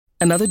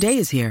Another day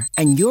is here,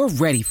 and you're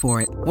ready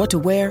for it. What to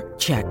wear?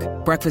 Check.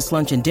 Breakfast,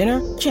 lunch, and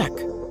dinner? Check.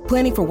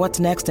 Planning for what's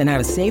next and how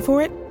to save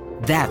for it?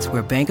 That's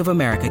where Bank of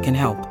America can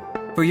help.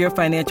 For your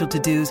financial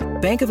to-dos,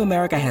 Bank of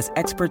America has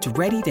experts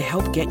ready to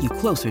help get you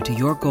closer to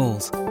your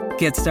goals.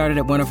 Get started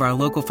at one of our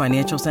local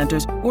financial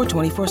centers or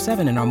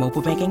 24/7 in our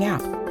mobile banking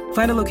app.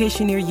 Find a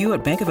location near you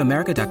at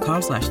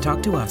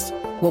bankofamerica.com/talktous.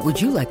 What would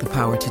you like the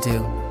power to do?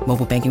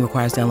 Mobile banking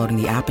requires downloading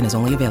the app and is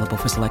only available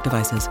for select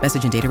devices.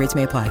 Message and data rates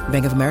may apply.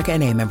 Bank of America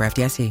N.A., member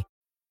FDIC.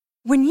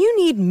 When you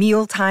need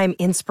mealtime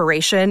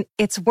inspiration,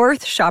 it's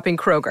worth shopping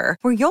Kroger,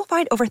 where you'll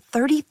find over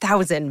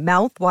 30,000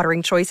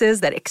 mouth-watering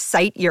choices that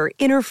excite your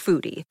inner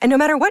foodie. And no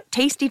matter what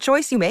tasty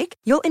choice you make,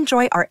 you'll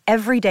enjoy our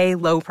everyday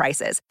low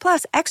prices,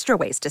 plus extra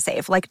ways to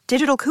save, like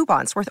digital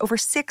coupons worth over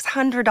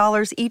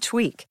 $600 each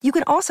week. You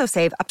can also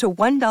save up to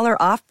 $1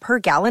 off per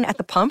gallon at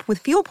the pump with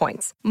fuel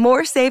points.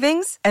 More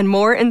savings and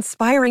more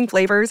inspiring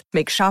flavors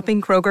make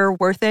shopping Kroger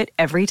worth it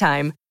every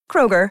time.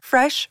 Kroger,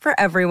 fresh for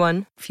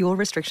everyone. Fuel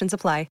restrictions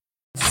apply.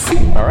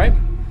 All right.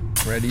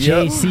 Ready?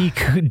 J.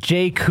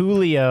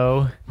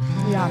 Coolio.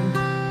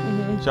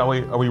 Yeah. Shall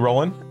we? Are we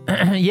rolling?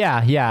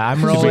 yeah.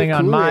 I'm rolling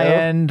on my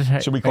end.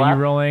 Should we Are clap?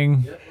 you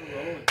rolling?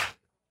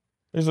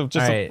 There's a,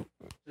 just All a, right.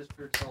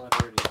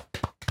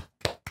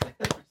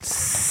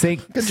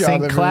 Sync, Good job,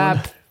 sync everyone.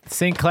 clap.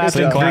 Sync clap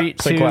Sync in clap, 3,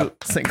 sync 2,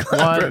 clap. Sync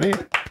clap, one. ready?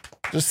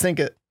 Just sync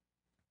it.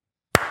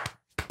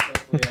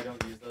 Hopefully I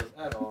don't use those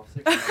at all.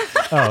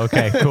 Oh,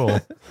 okay, cool.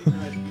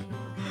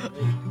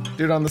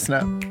 Do it on the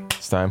snap.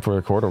 It's time for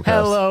a quarter cast.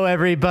 Hello,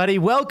 everybody.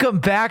 Welcome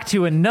back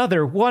to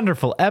another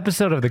wonderful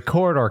episode of the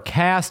Corridor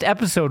Cast,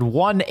 episode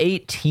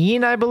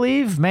 118, I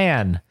believe.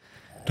 Man,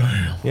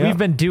 Yeah. we've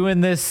been doing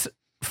this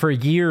for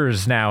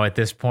years now at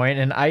this point,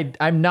 and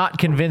I'm not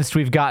convinced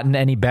we've gotten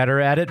any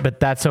better at it, but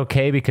that's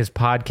okay because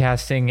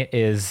podcasting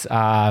is,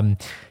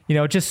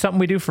 just something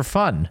we do for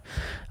fun.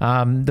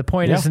 The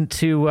point isn't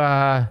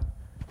to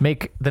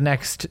make the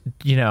next,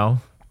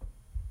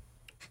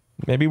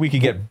 Maybe we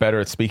could get better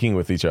at speaking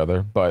with each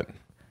other, but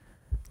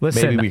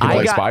Listen, maybe we can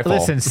play Spyfall.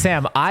 Listen,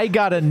 Sam, I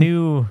got a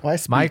new Why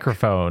speak?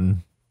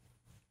 microphone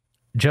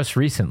just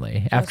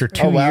recently after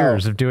 2 Oh, wow.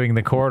 years of doing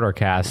the Corridor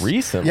Cast.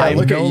 recently. Yeah, I'm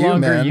look no at you,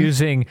 longer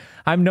man.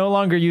 I'm no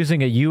longer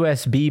using a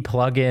USB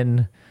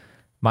plug-in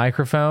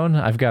microphone.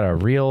 I've got a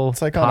real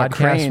It's like on a podcast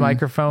crane.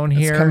 microphone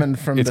here. It's coming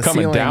from It's the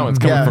coming ceiling. down. It's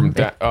coming from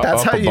That's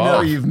up how you know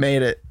above. you've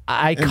made it.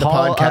 I in the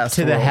call up podcast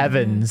to the world.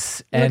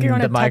 heavens and you're on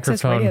the a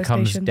Texas microphone radio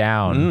comes station.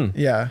 down.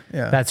 Yeah.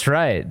 That's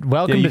right. Yeah,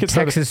 Welcome you to could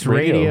start a Texas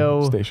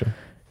Radio station.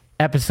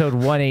 episode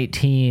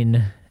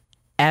 118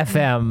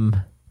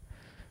 FM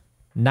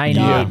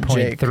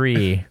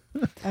 98.3.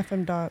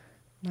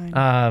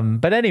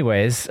 FM.9. But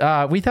anyways,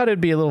 we thought it'd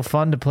be a little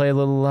fun to play a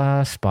little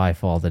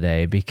Spyfall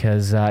today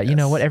because you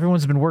know what,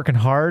 everyone's been working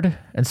hard,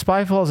 and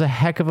Spyfall is a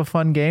heck of a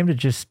fun game to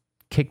just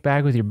kick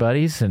back with your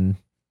buddies and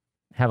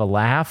have a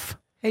laugh.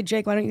 Hey,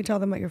 Jake, why don't you tell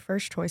them what your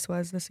first choice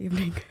was this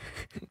evening?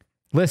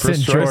 Listen,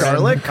 First choice. Jordan.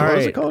 Garlic? all What was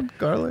right. it called?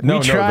 Garlic? No,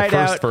 tried the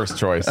out- first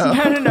choice. No.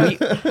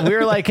 We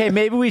were like, hey,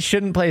 maybe we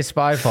shouldn't play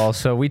Spyfall,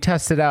 so we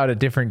tested out a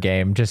different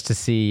game just to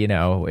see,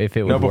 if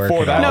it would No, work.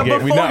 before at that, all. No,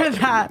 before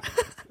that.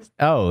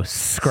 Oh,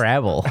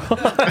 Scrabble.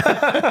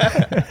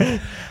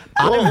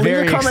 Well, I'm leave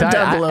very a comment excited.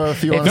 down below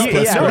if you If want to you-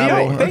 play yeah,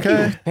 Scrabble. Thank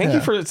okay? you. Thank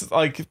you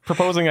for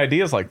proposing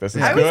ideas like this.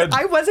 It's good.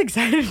 I was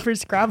excited for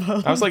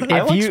Scrabble. I was like, If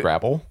I like you-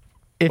 Scrabble.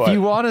 If But-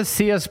 you want to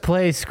see us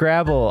play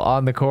Scrabble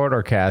on the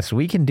Corridor Cast,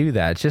 we can do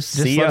that. Just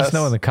See let us. us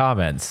know in the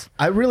comments.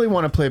 I really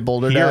want to play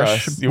Boulder Hear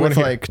Dash us. You with wanna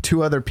hear- like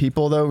 2 other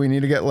people, though. We need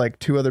to get like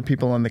 2 other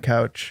people on the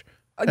couch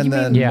You and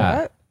then mean Yeah.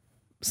 what?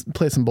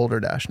 play some Boulder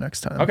Dash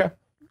next time. Okay.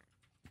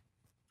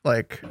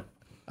 Like,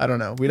 I don't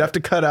know. We'd have to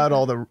cut out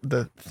all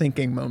the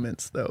thinking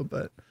moments, though,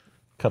 but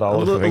Cut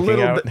all of the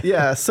thinking out. bit.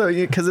 Yeah, so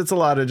because it's a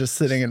lot of just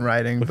sitting and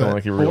writing. Looking But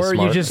like you're real Or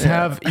smart. you just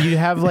have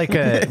like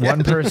a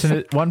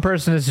one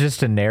person is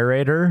just a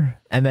narrator,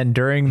 and then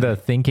during the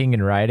thinking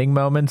and writing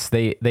moments,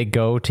 they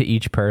go to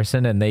each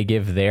person and they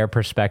give their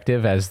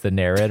perspective as the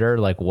narrator,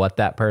 like what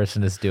that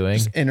person is doing.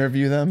 just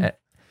interview them.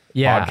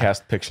 Yeah.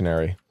 Podcast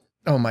Pictionary.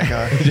 Oh my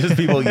god. Just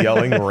people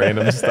yelling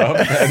random stuff.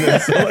 And then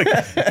it's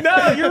like,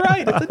 no, you're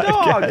right. It's a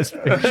dog.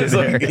 It's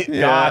like,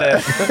 got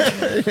it.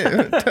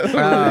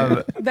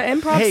 The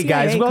improv Hey CIA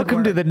guys, could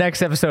welcome to work. the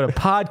next episode of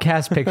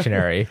Podcast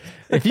Pictionary.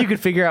 If you could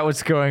figure out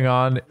what's going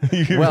on,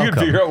 You can welcome.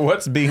 figure out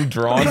what's being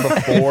drawn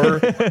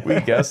before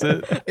we guess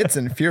it. It's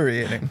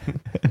infuriating.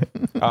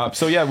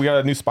 So yeah, we got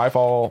a new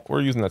Spyfall.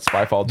 We're using that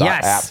Spyfall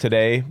Yes. app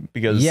today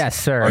because Yes,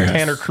 sir. our Yes.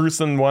 Tanner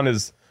Cruson one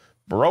is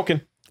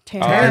broken.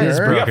 Tanner. It is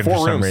We broken got for 4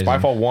 some rooms. reason.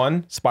 Spyfall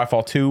 1,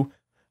 Spyfall 2.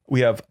 We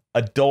have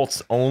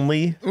adults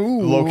only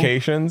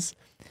locations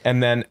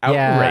and then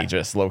Yeah.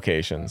 outrageous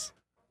locations.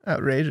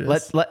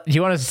 Outrageous. Do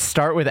you want to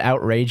start with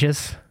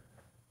outrageous,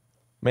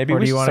 Maybe or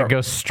we do you should want to start-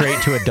 go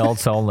straight to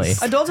adults only?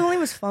 Adults only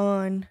was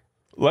fun.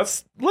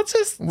 Let's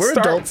just We're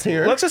start- adults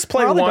here. Let's just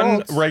play We're all one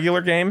adults.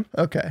 regular game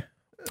Okay.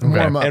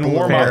 Warm up. and a little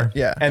warm bit. up.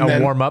 Yeah. And A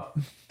then warm up.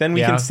 Then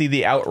we Yeah. can see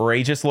the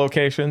outrageous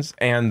locations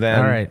and then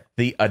All right.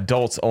 the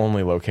adults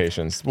only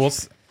locations. We'll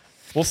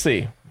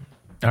see.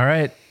 All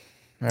right.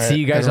 All See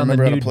you right, guys I on the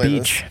remember how to nude play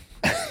beach.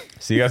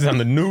 See you guys on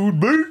the nude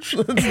beach.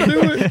 Let's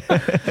do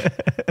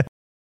it.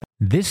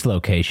 This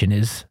location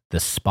is the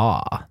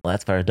spa. Well,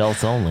 that's for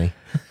adults only.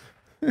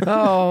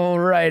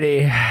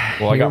 Alrighty.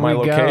 Well, I got my Here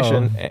we go.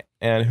 location,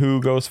 and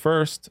who goes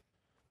first?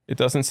 It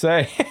doesn't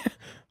say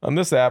on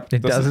this app.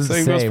 It doesn't who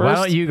goes say. first. Why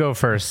don't you go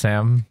first,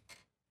 Sam?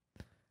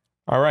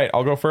 All right,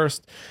 I'll go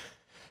first.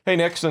 Hey,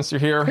 Nick, since you're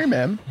here, Hey,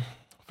 man.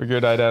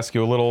 figured I'd ask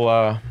you a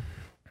little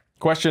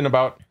question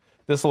about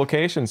this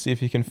location. See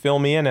if you can fill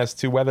me in as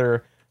to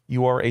whether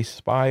you are a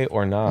spy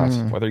or not,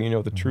 whether you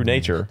know the true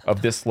nature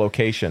of this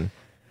location.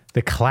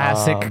 The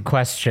classic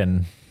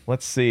question.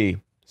 Let's see.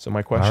 So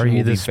my Are question you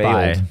will the be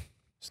spy? veiled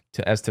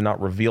as to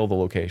not reveal the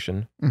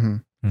location, Mm-hmm.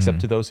 except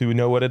to those who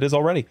know what it is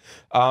already.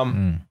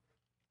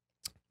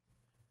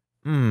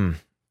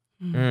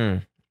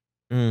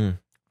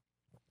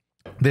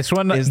 This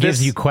one Is gives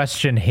this- you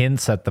question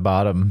hints at the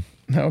bottom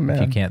Oh, if you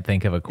man. can't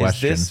think of a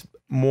question. Is this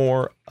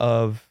more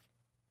of?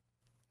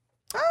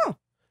 Oh.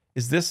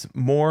 Is this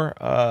more?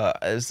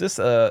 Is this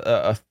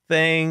a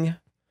thing?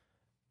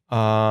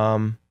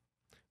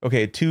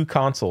 Okay, 2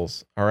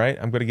 consoles. All right,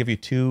 I'm going to give you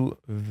 2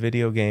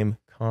 video game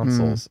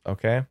consoles.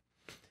 Okay,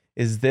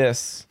 is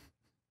this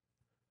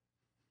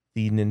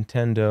the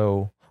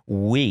Nintendo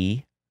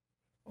Wii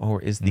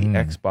or is the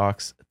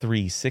Xbox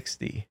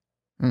 360?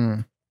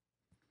 Mm.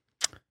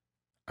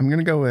 I'm going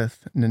to go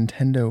with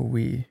Nintendo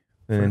Wii.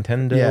 The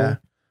Nintendo Yeah.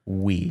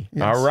 Wii.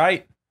 Yes. All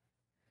right,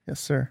 Yes,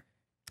 sir.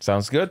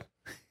 sounds good.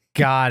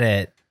 Got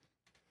it.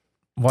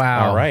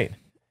 Wow. All right,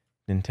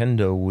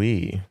 Nintendo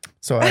Wii.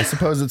 So I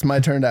suppose it's my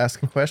turn to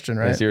ask a question,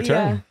 right? It's your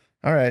turn.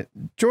 All right.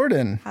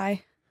 Jordan,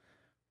 Hi.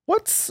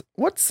 what's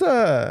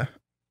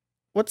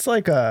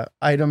like a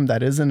item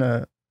that isn't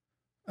a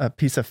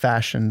piece of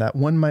fashion that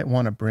one might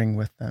want to bring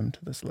with them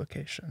to this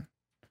location?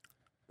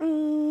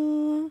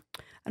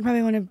 I'd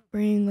probably want to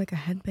bring like a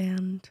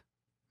headband.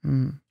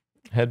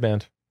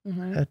 Headband.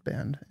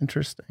 Headband.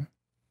 Interesting.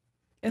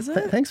 Is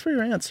it? Thanks for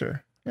your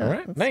answer. Yeah, All right,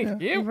 that's- thank yeah,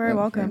 you. You're very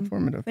welcome.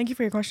 Informative. Thank you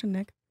for your question,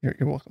 Nick. You're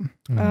welcome.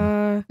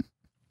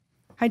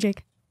 Hi,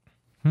 Jake.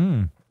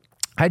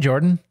 Hi,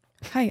 Jordan.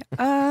 Hi.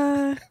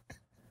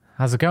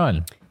 How's it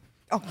going?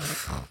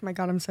 Oh my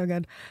God, I'm so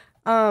good.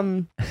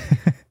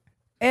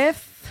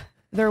 If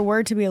there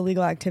were to be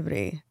illegal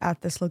activity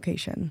at this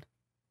location,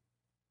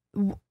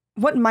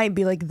 what might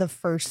be like the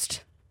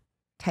first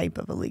type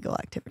of illegal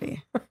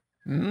activity?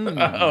 I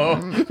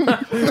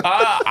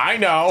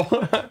know.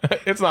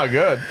 It's not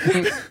good.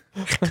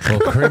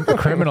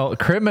 Well,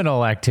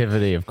 criminal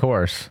activity, of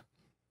course.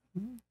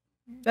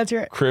 That's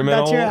your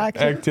Criminal That's your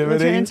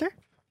activity? answer?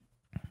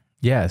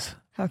 Yes.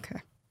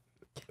 Okay.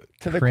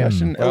 To the Crim.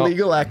 question, Well-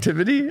 illegal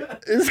activity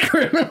is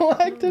criminal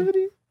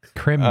activity?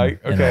 Criminal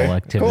okay.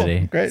 activity.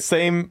 Cool. Great.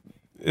 Same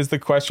is the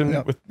question.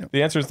 Yep, With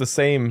the answer is the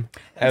same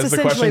as It's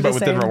the question, essentially but the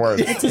with same. different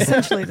words. It's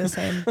essentially the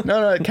same.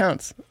 No, it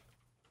counts.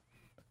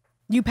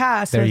 You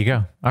pass. There with you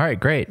go. All right,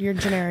 great. Your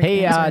generic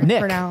Hey, answer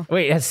Nick. for now.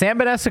 Wait, has Sam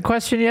been asked a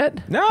question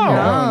yet? No.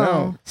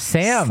 No.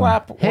 Sam.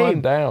 Slap hey,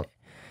 one down.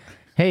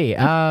 Hey,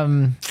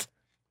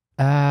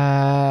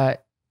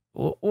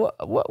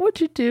 what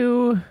would you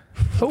do?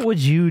 What would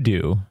you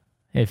do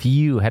if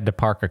you had to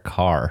park a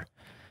car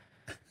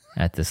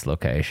at this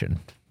location?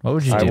 What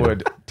would you do? I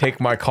would take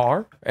my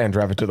car and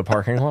drive it to the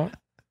parking lot,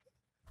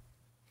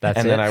 That's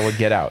and it. then I would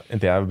get out, and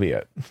that would be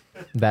it.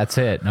 That's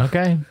it. Okay.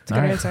 a All good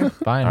right. answer.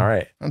 Fine. All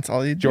right, That's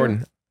all you do.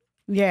 Jordan.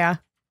 Yeah.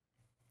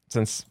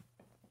 Since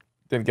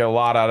didn't get a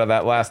lot out of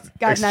that last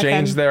Got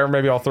exchange nothing. there,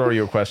 maybe I'll throw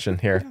you a question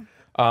here.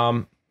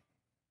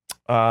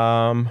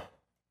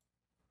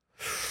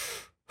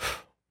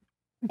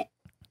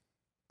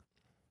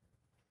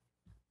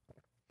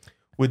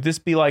 Would this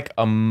be like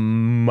a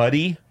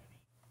muddy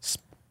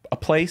a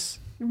place,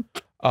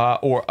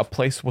 or a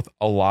place with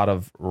a lot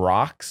of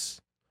rocks,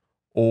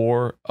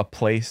 or a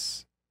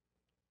place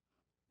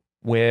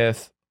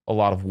with a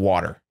lot of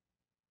water?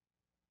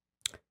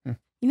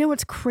 You know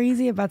what's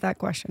crazy about that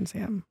question,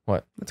 Sam?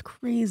 What? What's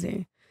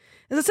crazy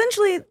is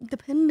essentially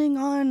depending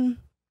on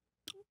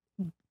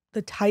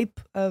the type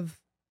of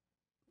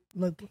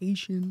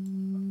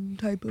location.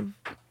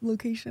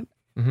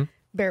 Mhm.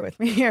 Bear with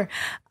me here.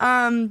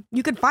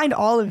 You could find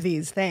all of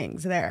these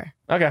things there.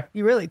 Okay,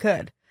 You really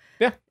could.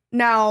 Yeah.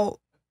 Now,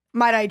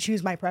 might I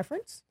choose my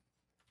preference?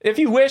 if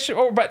you wish,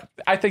 but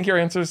I think your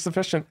answer is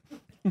sufficient.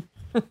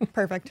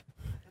 Perfect.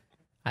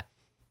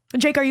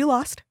 Jake, are you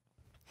lost?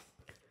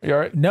 You all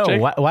right? No,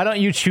 Jake? why don't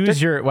you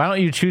choose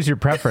your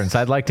preference?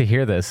 I'd like to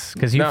hear this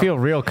because you No. feel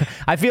real.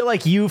 I feel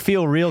like you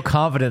feel real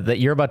confident that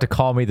you're about to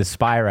call me the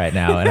spy right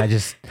now, and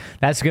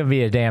that's going to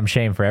be a damn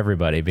shame for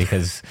everybody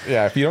because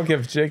Yeah, if you don't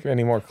give Jake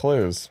any more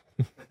clues,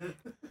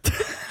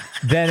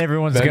 then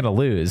everyone's going to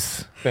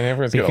lose. then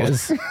everyone's going to.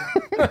 Because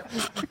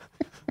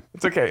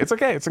It's okay. It's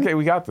okay. It's okay.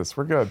 We got this.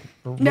 We're good.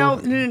 No,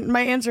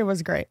 my answer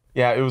was great.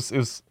 Yeah, it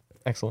was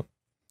excellent.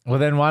 well,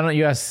 then why don't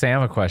you ask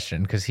Sam a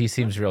question because he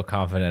seems real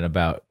confident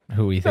about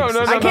who he thinks. no,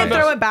 this no, I is. can't no.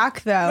 throw it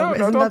back though. No,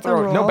 Isn't don't that the throw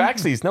it. rule? No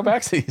backsies. No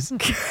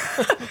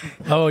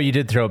backsies. Oh, you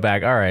did throw it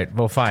back. All right.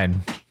 Well,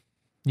 fine.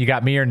 You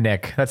got me or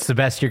Nick. That's the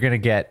best you're going to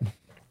get.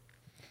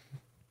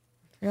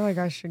 feel like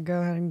I should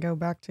go ahead and go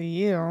back to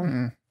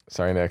you.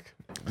 Sorry, Nick.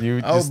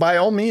 You Oh, just, by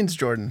all means,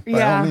 Jordan. By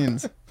Yeah. all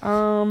means.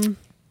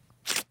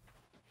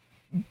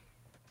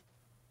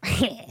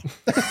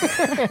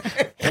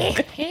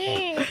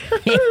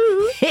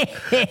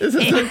 Is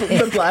it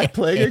the Black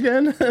Plague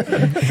again?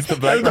 It's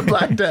the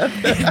Black Death.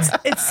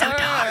 It's so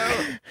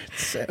dark.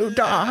 So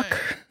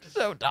dark.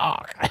 So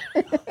dark.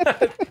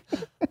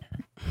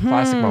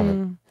 classic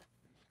moment.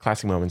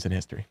 Classic moments in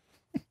history.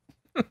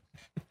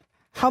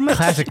 How much?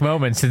 Classic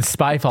moments in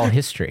Spyfall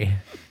history.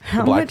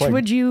 How Black much Plague.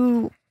 would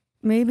you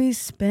maybe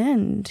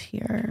spend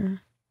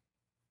here?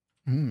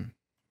 Getting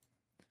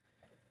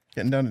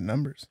down to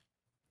numbers.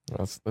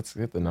 Let's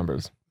get the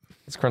numbers.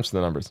 Let's crunch the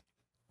numbers.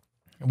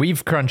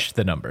 We've crunched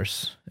the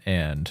numbers,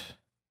 and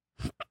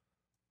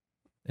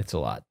it's a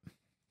lot.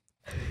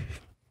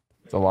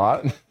 It's a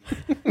lot.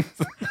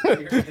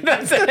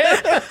 That's it.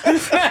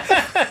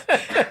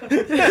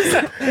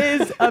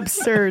 It is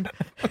absurd.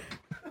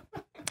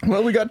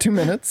 Well, we got 2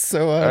 minutes,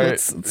 so right.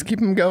 let's keep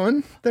them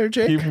going there,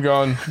 Jake. Keep them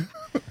going.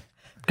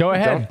 Go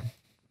ahead.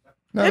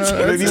 No,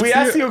 it's We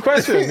asked you a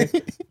question.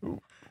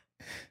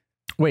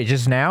 Wait,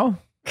 just now?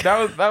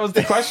 That was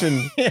the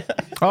question.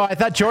 Oh, I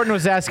thought Jordan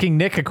was asking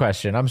Nick a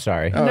question. I'm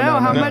sorry. Oh, no,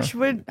 how no.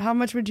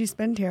 much would you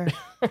spend here?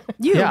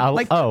 You Yeah.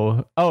 like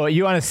Oh,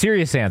 you want a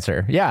serious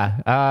answer?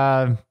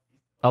 Yeah.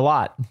 A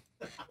lot.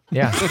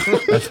 Yeah,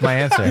 that's my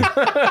answer.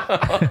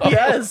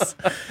 Yes.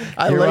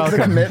 I You're like the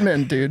welcome.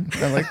 commitment, dude.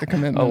 I like the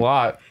commitment. A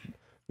lot.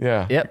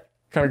 Yeah. Yep.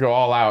 Kind of go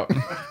all out.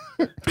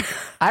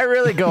 I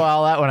really go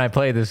all out when I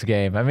play this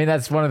game. I mean,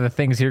 that's one of the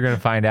things you're going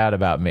to find out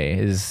about me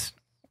is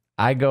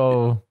I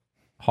go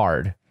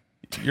hard.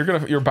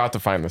 You're about to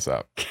find this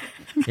out.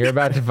 You're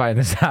about to find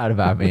this out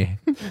about me.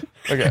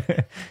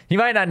 Okay. You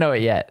might not know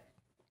it yet.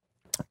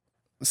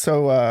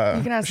 So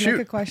you can ask shoot.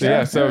 Nick a question.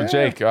 Yeah. So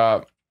Jake,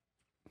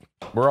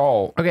 we're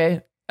all.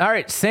 Okay. All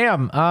right,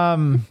 Sam.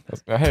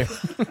 Hey.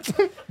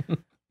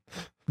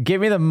 Give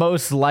me the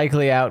most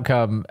likely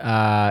outcome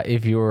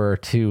if you were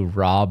to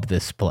rob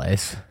this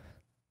place.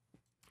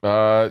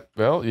 Well,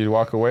 you'd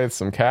walk away with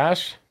some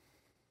cash,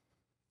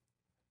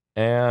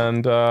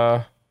 and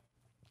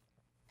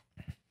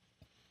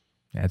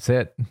That's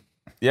it.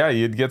 yeah,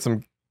 you'd get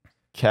some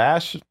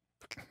cash,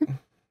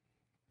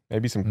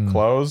 maybe some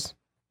clothes,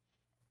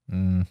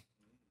 Mm.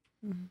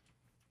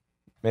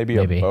 maybe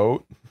Maybe. a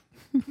boat.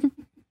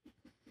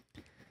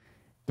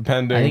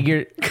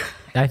 Depending.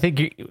 I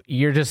think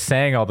you're just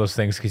saying all those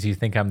things because you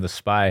think I'm the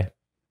spy.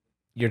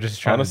 You're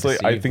just trying Honestly,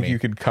 to I deceive think me. you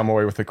could come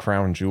away with the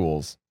crown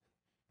jewels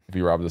if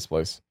you rob this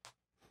place.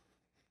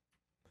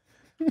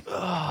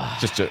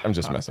 I'm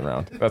just messing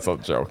around. That's a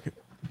joke.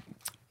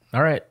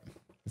 All right.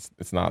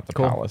 It's not the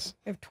Cool. palace.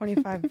 We have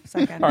 25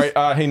 seconds. All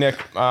right. Hey Nick.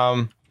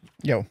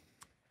 Yo.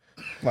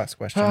 Last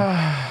question. All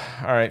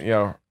right,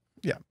 yo.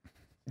 Yeah.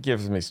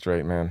 Gives me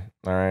straight, man.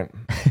 All right.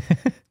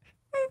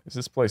 Is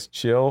this place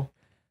chill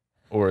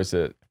or is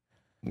it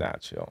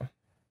not chill?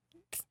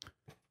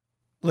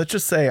 Let's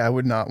just say I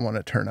would not want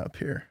to turn up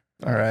here.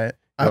 All right.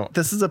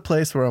 This is a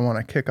place where I want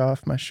to kick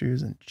off my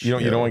shoes and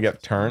chill. You don't want to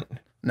get turned?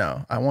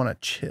 No, I want to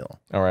chill.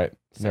 All right.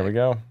 There we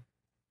go.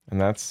 And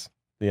that's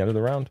the end of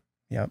the round.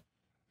 Yep.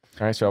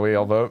 All right, shall we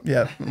all vote?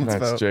 Yeah. Let's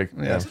That's vote. Jake.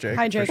 Yes, Yeah. Jake.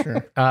 Hi, Jake. For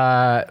sure.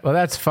 Well,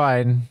 that's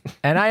fine.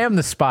 And I am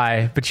the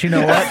spy, but you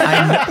know what?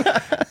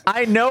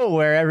 I know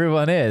where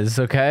everyone is,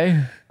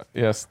 okay?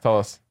 Yes, tell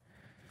us.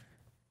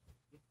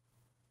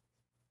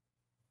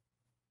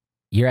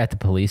 You're at the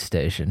police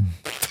station.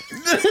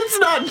 It's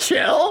not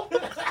chill.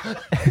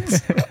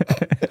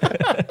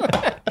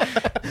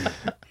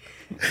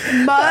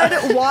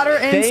 Mud, water,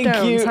 and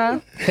stones, huh?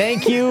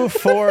 Thank you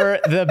for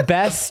the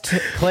best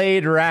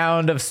played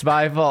round of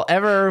Spyfall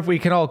ever. We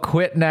can all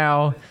quit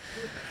now.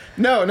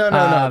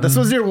 No. This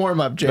was your warm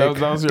up, Jake.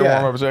 That was your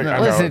warm-up, Jake. I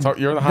know. Listen,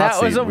 You're in the hot that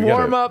seat. was a We get it.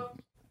 warm up.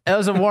 That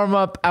was a warm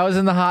up. I was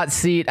in the hot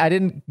seat. I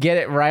didn't get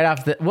it right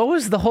off the. What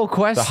was the whole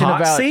question The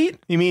hot about? seat?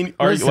 You mean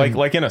are you Listen.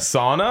 like in a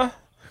sauna?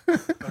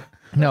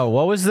 No,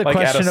 what was the Like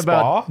at a question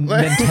about spa?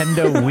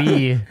 Nintendo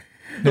Wii?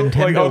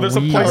 Nintendo there's a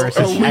Wii place- versus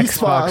a Wii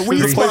spa, Xbox Wii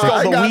There's a 360. place spa.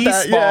 called the I got Wii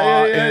that.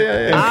 Spa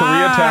Yeah. in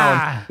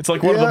Koreatown. It's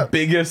like one of Yeah. the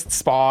biggest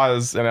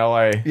spas in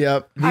LA.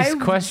 Yep. These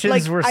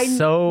questions were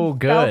so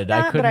good.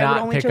 I could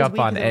not pick up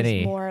on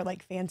any. More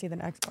like fancy than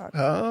Xbox.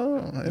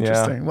 Oh,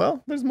 interesting.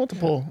 Well, there's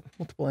multiple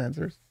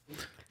answers.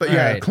 But All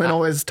yeah, right. Clint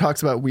always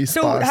talks about Wii So,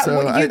 Spa.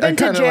 So you've been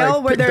to kinda, jail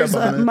like, where picked there's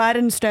up on it. mud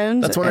and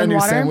stones That's what I and knew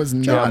water? Sam was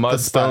Yeah, not the mud,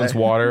 stones, spy.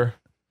 water.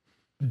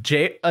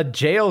 A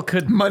jail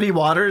could Muddy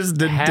Waters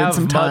did have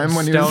some time mud,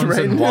 when he was stones,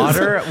 writing and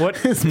water. What?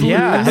 his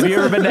Yeah. blues. Have you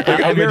ever been to? Like Have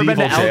a you ever been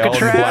to medieval jail in the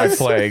Black Alcatraz?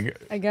 Plague.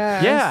 I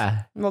guess.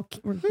 Yeah. Well,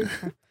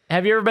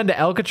 Have you ever been to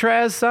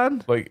Alcatraz,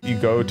 son? Like you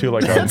go to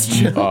like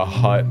a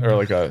hut or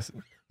like there's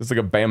like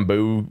a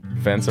bamboo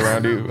fence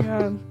around you.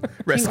 yeah.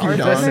 Rescue King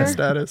Dawn Arthur?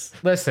 status.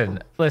 Listen.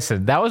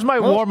 That was my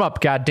Well, warm up.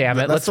 God damn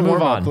it. That's Let's the move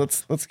warm-up. on.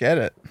 Let's get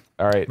it.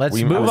 All right. Let's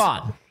we- move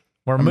on.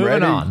 We're I'm moving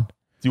ready. on.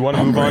 Do you want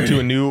to move on to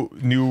a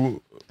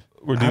new?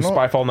 We're doing don't-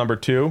 Spyfall number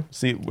 2.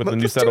 See with the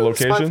new Let's set of do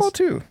locations. Spyfall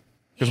 2.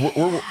 Because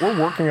we're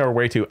working our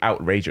way to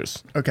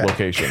outrageous Okay.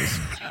 locations.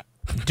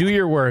 Do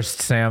your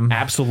worst, Sam.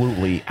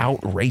 Absolutely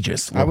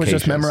outrageous. I was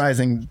just locations.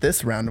 memorizing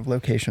this round of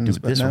locations,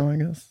 Dude, but now I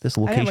guess. This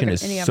didn't location look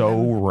is at any of so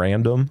them.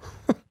 random.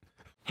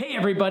 Hey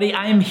everybody,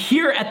 I am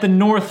here at the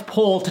North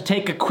Pole to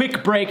take a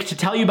quick break to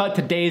tell you about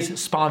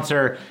today's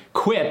sponsor,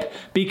 Quip,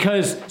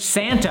 because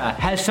Santa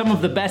has some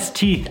of the best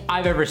teeth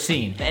I've ever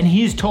seen, and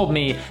he's told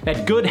me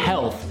that good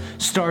health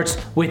starts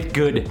with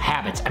good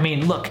habits. I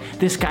mean, look,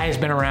 this guy has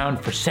been around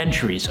for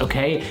centuries,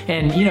 okay?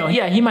 And,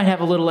 yeah, he might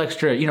have a little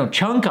extra,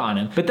 chunk on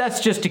him, but that's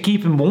just to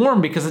keep him warm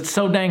because it's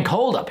so dang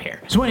cold up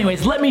here. So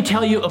anyways, let me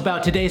tell you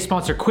about today's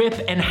sponsor, Quip,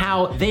 and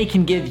how they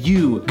can give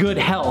you good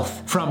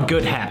health from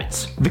good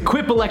habits. The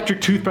Quip electric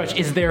toothbrush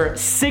is their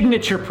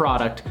signature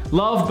product,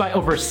 loved by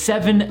over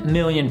 7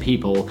 million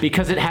people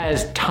because it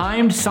has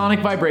timed sonic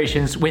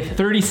vibrations with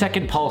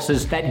 30-second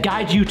pulses that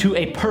guide you to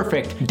a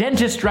perfect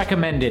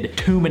dentist-recommended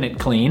 2-minute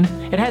clean.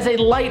 It has a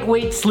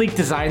lightweight, sleek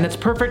design that's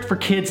perfect for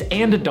kids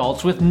and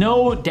adults with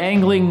no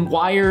dangling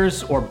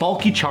wires or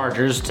bulky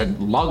chargers to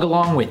lug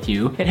along with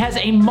you. It has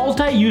a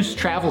multi-use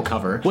travel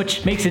cover,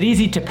 which makes it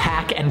easy to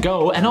pack and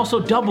go, and also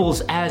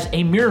doubles as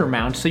a mirror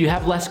mount so you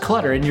have less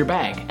clutter in your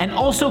bag. And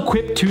also,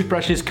 Quip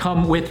toothbrushes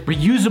come with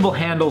reusable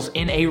handles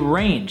in a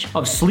range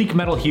of sleek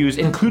metal hues,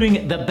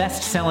 including the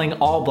best-selling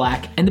all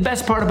black. And the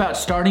best part about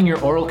starting your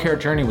oral care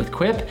journey with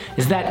Quip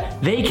is that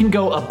they can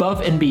go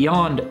above and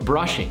beyond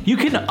brushing. You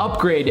can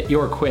upgrade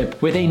your Quip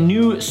with a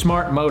new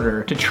smart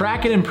motor to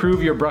track and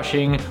improve your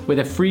brushing with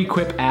a free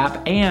Quip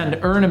app and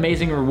earn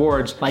amazing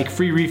rewards like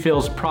free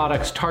refills,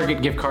 products,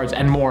 Target gift cards,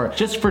 and more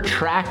just for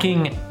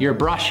tracking your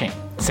brushing.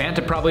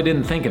 Santa probably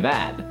didn't think of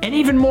that. And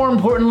even more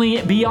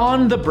importantly,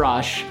 beyond the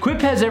brush,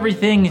 Quip has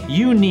everything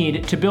you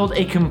need to build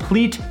a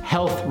complete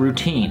health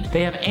routine.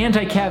 They have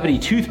anti-cavity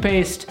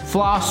toothpaste,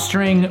 floss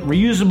string,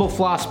 reusable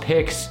floss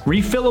picks,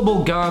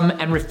 refillable gum,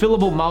 and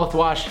refillable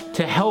mouthwash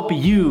to help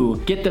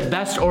you get the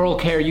best oral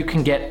care you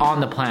can get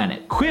on the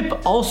planet.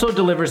 Quip also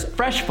delivers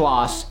fresh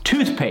floss,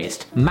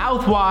 toothpaste,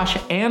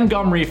 mouthwash, and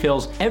gum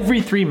refills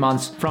every 3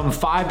 months from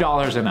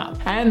 $5 and up.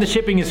 And the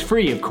shipping is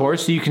free, of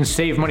course, so you can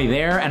save money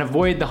there and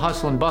avoid the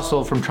hustle and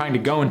bustle from trying to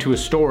go into a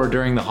store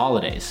during the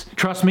holidays.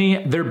 Trust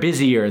me, they're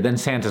busier than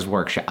Santa's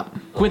workshop.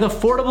 With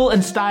affordable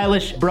and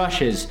stylish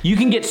brushes, you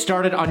can get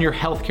started on your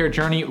healthcare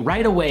journey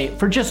right away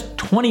for just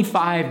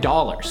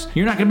 $25.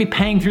 You're not gonna be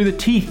paying through the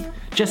teeth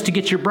just to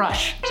get your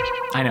brush.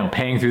 I know,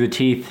 paying through the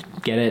teeth,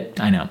 get it?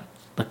 I know.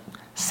 Look,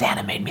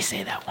 Santa made me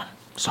say that one.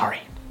 Sorry.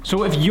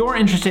 So if you're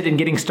interested in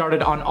getting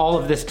started on all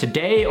of this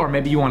today, or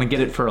maybe you want to get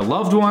it for a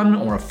loved one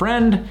or a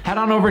friend, head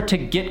on over to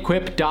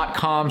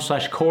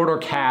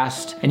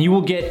getquip.com/corridorcast and you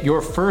will get your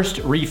first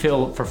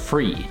refill for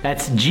free.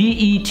 That's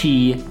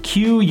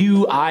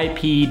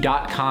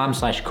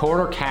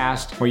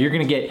getquip.com/corridorcast, where you're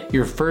going to get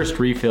your first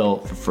refill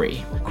for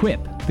free. Quip,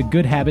 the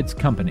Good Habits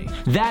Company.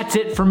 That's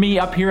it for me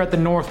up here at the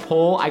North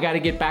Pole. I got to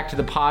get back to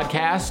the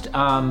podcast,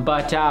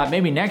 but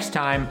maybe next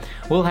time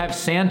we'll have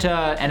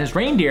Santa and his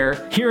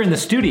reindeer here in the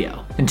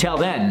studio. Until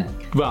then,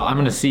 well, I'm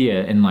going to see you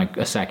in like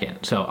a second.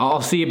 So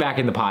I'll see you back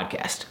in the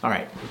podcast. All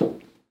right.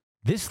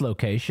 This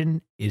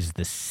location is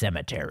the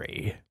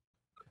cemetery.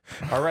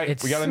 All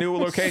right, we got a new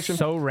location.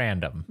 So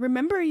random.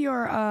 Remember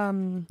your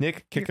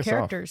Nick, kick your us off.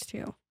 characters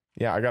too.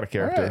 Yeah, I got a All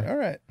character.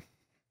 right.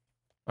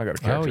 I got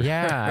a Oh, character.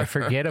 yeah. I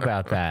forget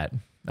about that.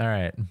 All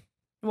right.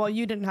 Well,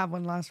 you didn't have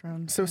one last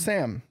round. So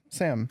Sam,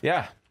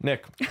 Yeah,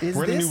 Nick. Is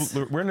We're this-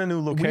 in a new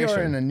we location.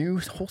 are in a new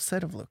whole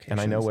set of locations. and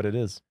I know what it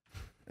is.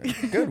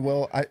 Good.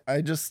 Well,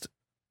 I just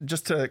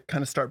to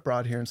kind of start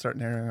broad here and start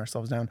narrowing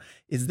ourselves down.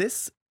 Is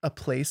this a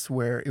place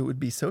where it would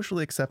be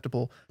socially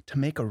acceptable to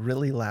make a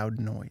really loud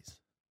noise?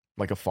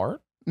 Like a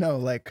fart? No,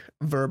 like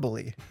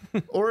verbally,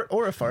 or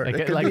a fart. Like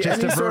it could like be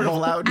just any a sort of verbal-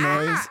 loud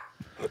noise.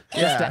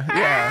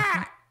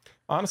 Yeah.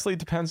 Honestly, it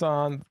depends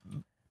on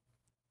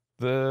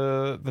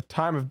the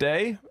time of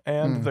day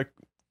and the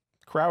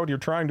crowd you're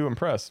trying to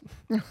impress.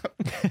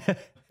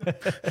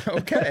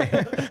 Okay.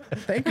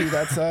 Thank you.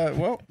 That's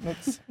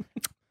that's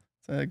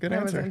a good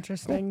That was answer.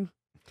 interesting.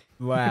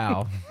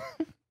 Wow.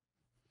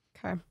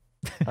 Okay.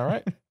 All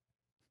right.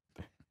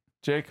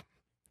 Jake,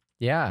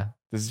 Yeah.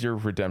 this is your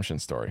redemption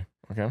story,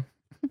 okay?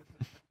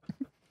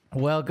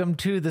 Welcome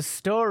to the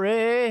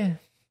story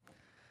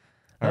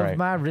All of right.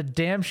 my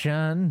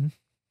redemption.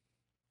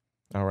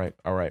 All right.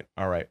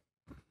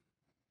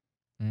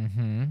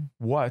 Mm-hmm.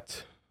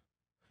 What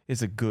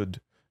is a good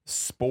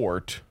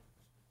sport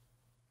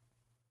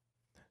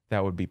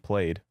that would be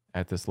played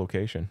at this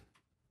location?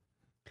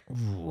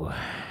 Ooh.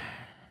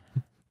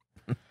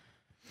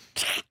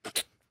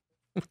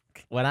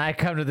 When I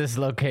come to this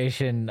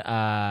location,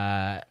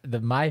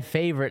 my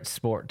favorite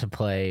sport to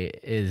play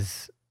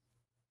is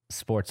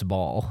sports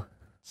ball.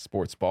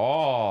 Sports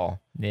ball.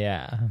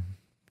 Yeah,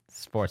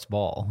 sports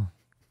ball.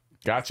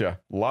 Gotcha.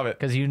 Love it.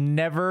 Because you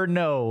never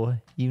know.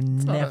 You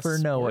never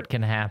know what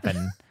can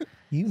happen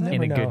You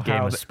in a good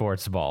game of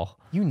sports ball.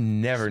 You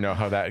never know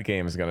how that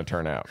game is going to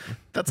turn out.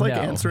 That's like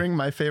No. answering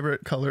my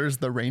favorite color is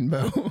the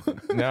rainbow.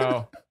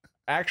 No,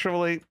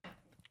 actually,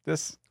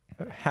 this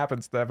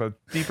happens to have a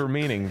deeper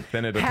meaning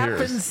than it appears.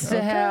 Happens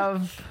to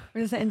have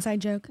What is the inside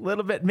joke? a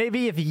little bit.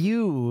 Maybe if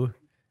you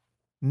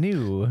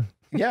knew.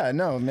 Yeah,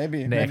 no,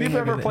 maybe. Nick, If you've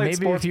ever played maybe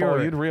sports if you ball,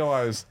 were- you'd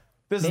realize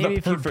this is Maybe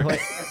the if you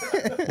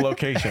perfect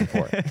location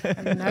for it.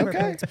 I've never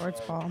played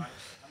sports ball.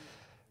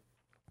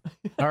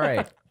 All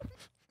right.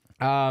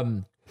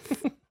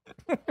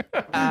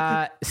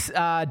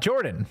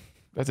 Jordan.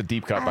 That's a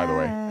deep cut, by the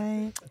way.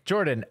 Hi.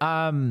 Jordan,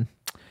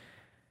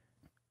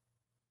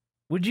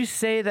 would you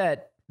say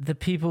that the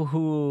people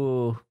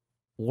who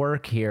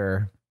work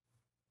here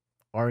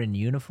are in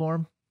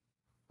uniform?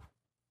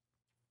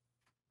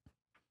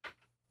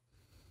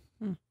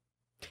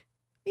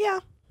 Yeah.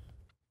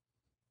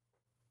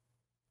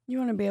 You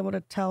want to be able to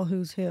tell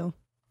who's who,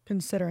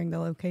 considering the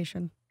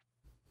location.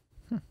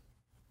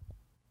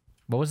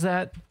 What was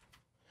that?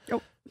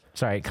 Oh.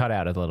 Sorry, it cut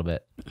out a little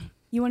bit.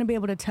 You want to be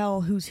able to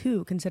tell who's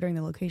who, considering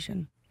the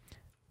location.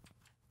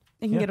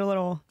 It can Yeah. get a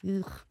little.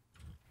 Ugh.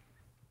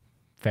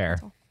 Fair.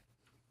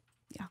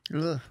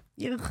 Ugh.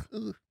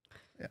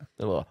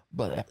 Ugh.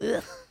 But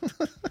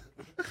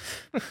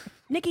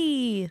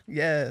Nikki,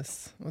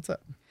 Yes. What's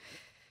up?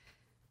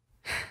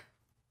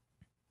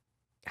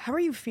 how are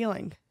you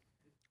feeling?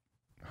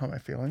 How am I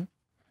feeling?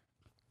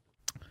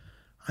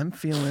 I'm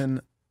feeling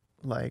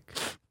like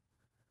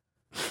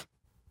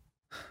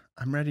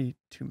I'm ready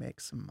to make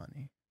some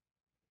money.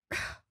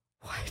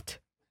 What?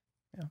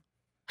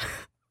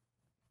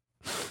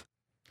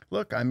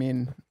 Look, I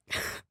mean,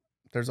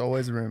 there's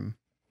always room.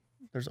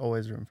 There's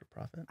always room for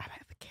profit. I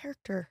have a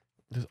character.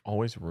 there's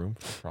always room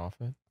for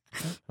profit.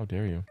 How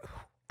dare you?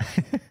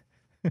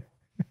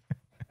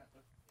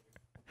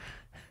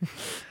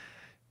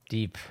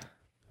 Deep.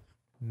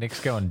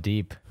 Nick's going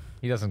deep.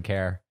 He doesn't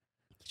care.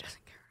 He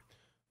doesn't care.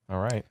 All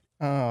right.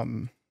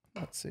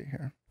 Let's see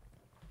here.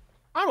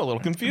 I'm a little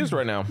confused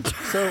right now.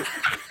 So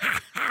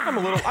I'm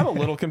a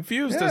little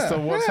confused as to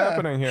what's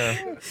happening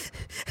here.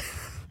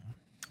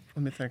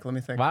 let me think.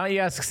 Why don't you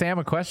ask Sam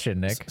a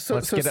question, Nick? So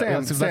let's Sam,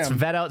 let's Sam.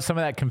 vet out some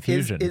of that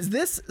confusion. Is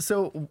this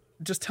so?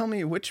 Just tell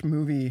me which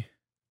movie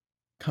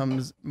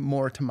comes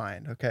more to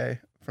mind, okay,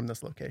 from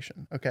this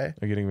location, okay?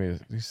 Are you getting me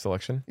a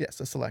selection? Yes,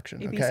 a selection,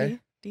 ABC? okay?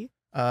 D?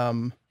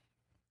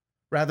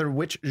 Rather,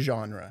 which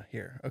genre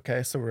here,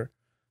 okay? So we're,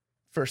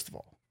 first of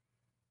all,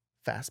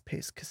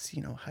 fast-paced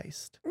casino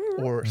heist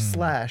or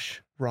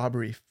slash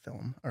robbery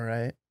film, all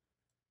right?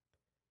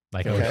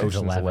 like Okay. Ocean's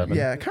 11.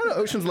 Yeah, kind of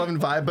Ocean's 11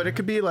 vibe, but it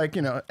could be like,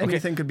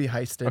 anything could be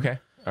heisted. Okay.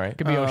 All right.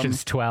 Could be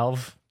Ocean's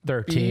 12,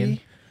 13.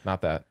 B,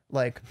 Not that.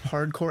 like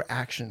hardcore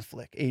action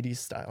flick, 80s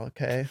style,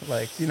 okay?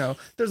 Like,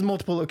 there's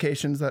multiple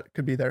locations that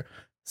could be there.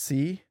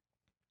 C,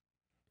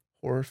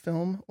 horror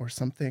film or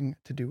something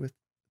to do with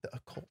the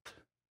occult.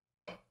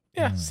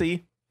 Yeah.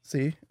 See.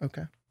 C,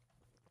 okay.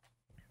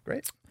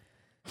 Great.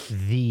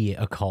 The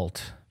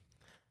occult.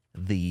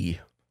 The.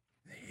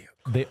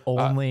 The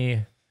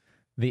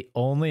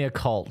only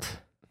occult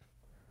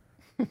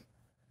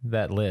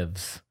that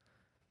lives.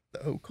 The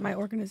occult. My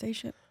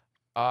organization.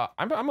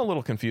 I'm a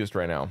little confused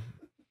right now.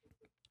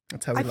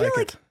 That's how we I feel like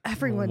like it.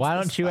 everyone's. Why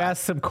the don't you spot.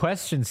 ask some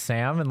questions,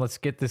 Sam, and let's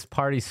get this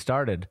party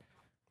started.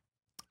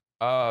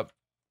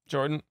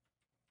 Jordan.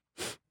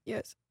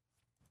 Yes.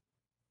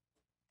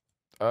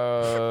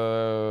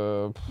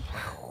 Um.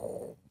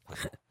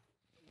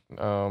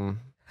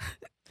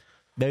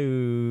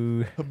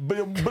 No.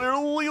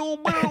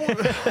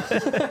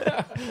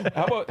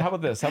 How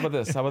about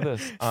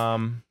this?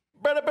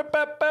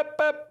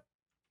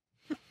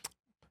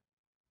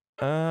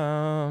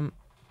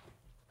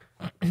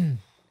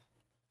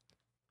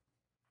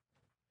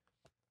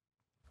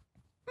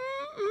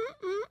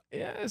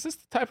 Yeah, is this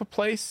the type of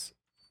place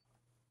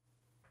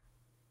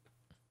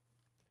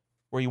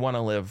where you want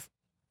to live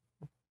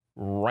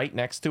right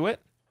next to it?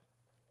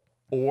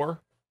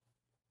 Or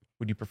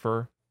would you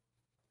prefer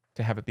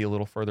to have it be a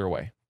little further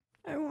away?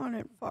 I want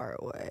it far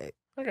away.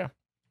 Okay.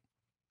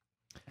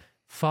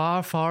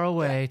 Far, far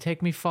away.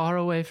 Take me far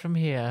away from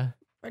here.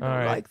 I don't All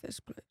right. like this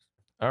place.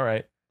 All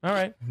right.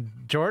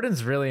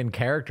 Jordan's really in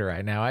character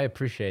right now. I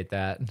appreciate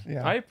that.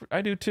 Yeah.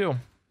 I do too.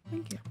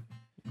 Thank you.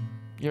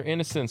 Your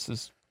innocence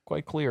is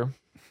quite clear.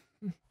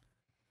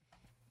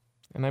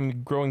 And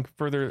I'm growing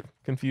further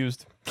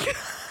confused.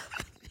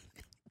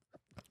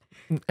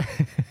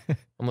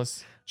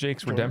 Unless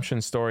Jake's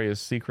redemption story is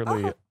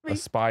secretly a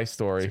spy It's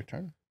story. your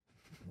turn.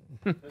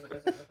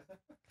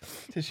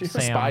 Tissue. A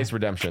spy's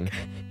redemption.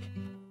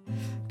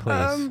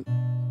 Please.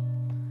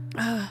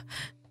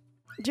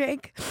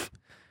 Jake,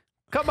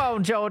 Come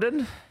on,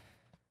 Jordan.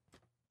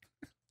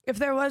 if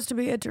there was to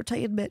be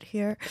entertainment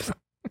here,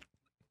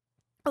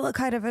 what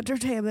kind of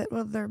entertainment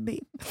would there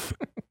be?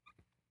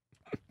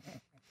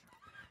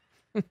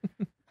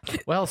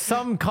 Well,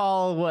 some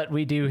call what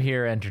we do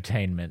here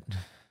entertainment.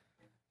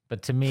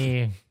 But to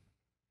me,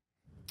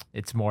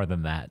 it's more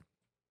than that.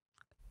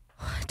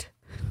 What?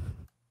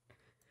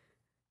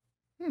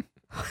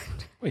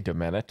 Wait a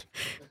minute.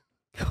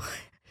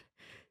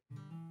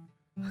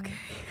 Okay.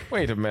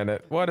 Wait a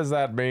minute. What does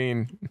that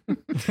mean?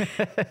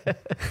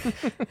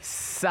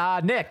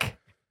 Nick,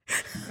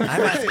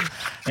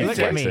 Look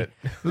at me. it.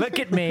 Look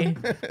at me.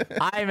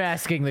 I'm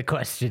asking the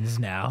questions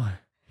now.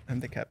 I'm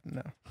the captain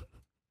now.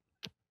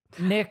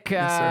 Nick,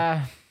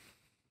 Yes,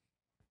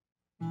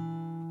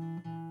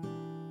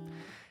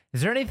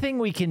 is there anything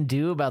we can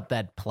do about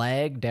that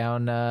plague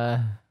down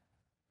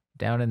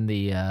in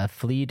the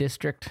Flea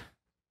district?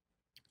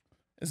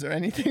 Is there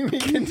anything we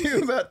can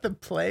do about the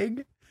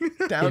plague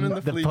down in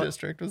the Flea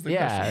district? Was the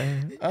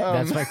question.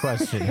 That's my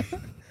question.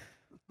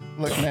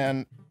 Look,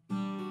 man,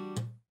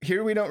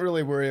 here we don't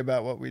really worry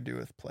about what we do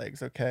with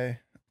plagues, okay?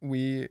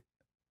 We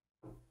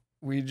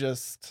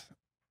just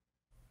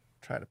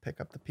try to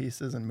pick up the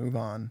pieces and move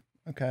on,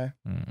 okay?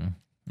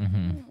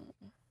 Mm-hmm.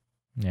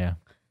 Yeah.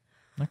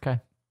 Okay.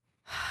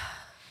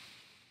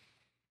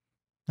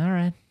 All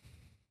right.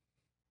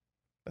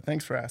 But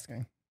thanks for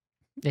asking.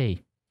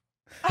 Hey.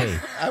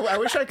 I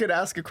wish I could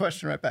ask a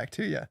question right back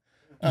to you.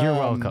 You're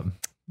welcome.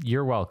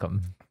 You're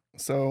welcome.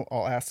 So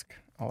I'll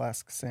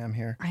ask Sam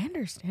here. I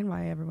understand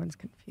why everyone's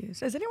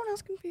confused. Is anyone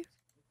else confused?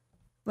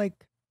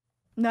 Like,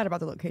 not about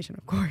the location,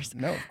 of course.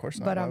 No, of course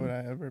not. But, Why would I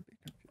ever be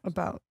confused?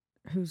 About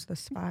who's the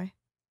spy,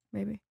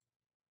 maybe.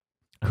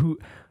 Who?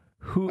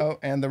 Oh,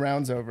 and the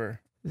round's over.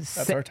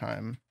 That's our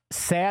time.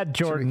 Sad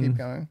Should we Jordan. keep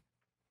going?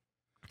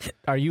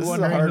 Are you This is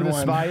a wondering hard who the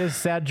one. spy is,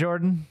 Sad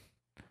Jordan?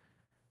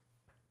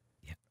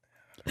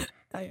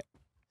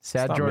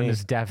 Sad not Jordan me.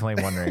 is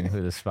definitely wondering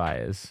who the spy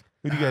is.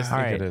 Who do you guys think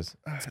All right. it is?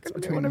 It's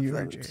between you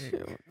and Jake.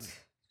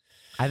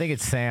 I think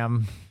it's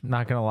Sam.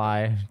 Not gonna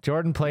lie,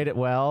 Jordan played it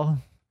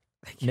well.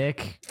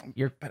 Nick,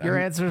 your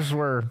answers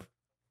were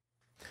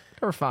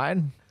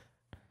fine.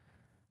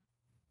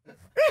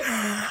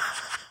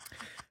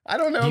 I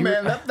don't know, You-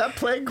 man. That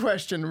plague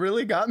question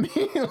really got me.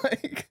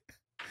 Like,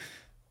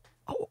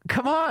 Oh,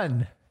 come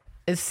on,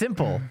 it's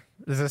simple.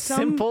 There's a Some-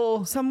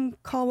 simple. Some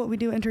call what we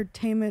do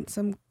entertainment.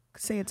 Some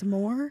say it's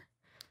more.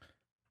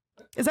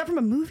 Is that from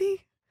a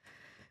movie?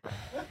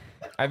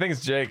 I think it's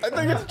Jake. I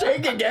think it's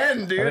Jake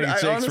again, dude. I think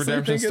it's Jake's honestly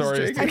redemption think it's story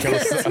is Jake to become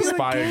again. a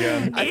spy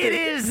again.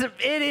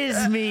 It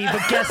is me,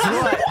 but guess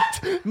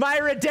what? My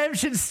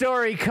redemption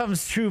story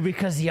comes true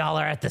because y'all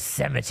are at the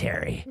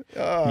cemetery.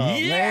 Oh,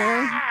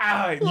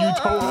 Yeah, you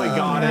totally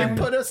got They it.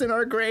 put us in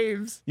our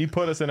graves. You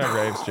put us in our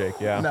graves, Jake.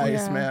 Yeah.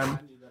 Nice, Yeah. man.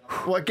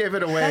 What gave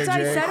it away, That's why I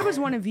Jake? said it was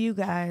one of you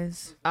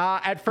guys.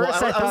 At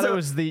first, Well, I I thought was it a-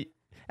 was the.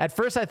 At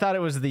first, I thought it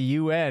was the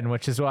UN,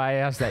 which is why I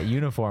asked that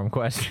uniform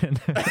question.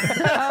 Oh,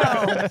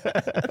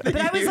 but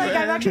I was like,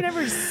 I've actually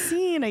never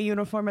seen a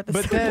uniform at the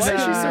But cemetery. then, Why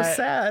is she uh, so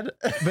sad?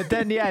 But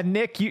then, yeah,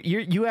 Nick,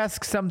 you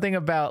asked something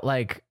about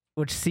like,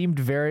 which seemed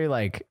very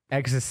like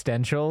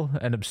existential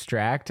and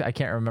abstract. I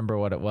can't remember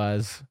what it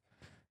was.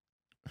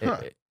 Huh.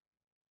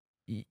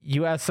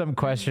 You asked some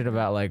question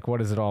about like, what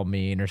does it all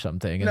mean or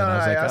something? And No, then I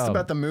was like, asked oh.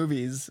 about the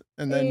movies,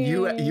 and then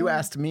you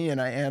asked me,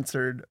 and I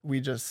answered. We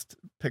just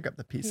pick up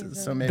the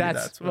pieces. So maybe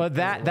that's what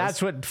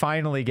that's what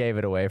finally gave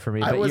it away for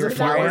me. I But was your a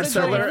flower was a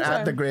seller great at the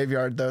answer.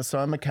 graveyard, though, so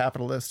I'm a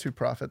capitalist who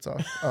profits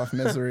off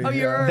misery. Oh,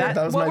 you're- that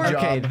was what my were-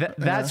 job. Okay,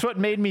 that's what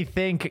made me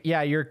think.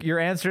 Yeah, your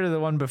answer to the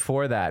one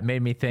before that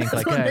made me think That's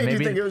like what made maybe you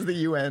think it was the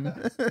UN.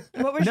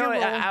 What was no.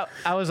 your role?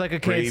 I was like,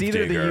 okay, it's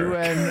either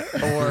Gravedigger. the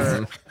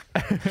UN or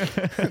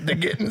The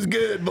getting's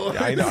good, boy.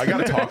 I know. I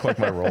gotta talk like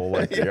my role,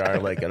 like Yeah,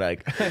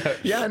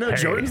 I know.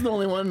 Jordan's the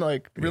only one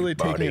like really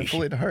taking it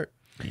fully to heart.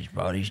 these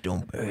bodies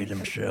don't bury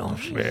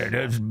themselves. Yeah,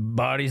 those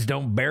bodies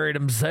don't bury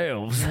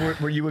themselves.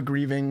 Were you a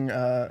grieving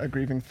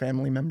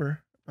family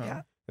member?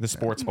 Yeah. the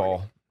sports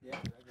ball.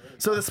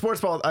 So the sports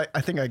ball,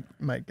 I think I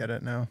might get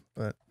it now,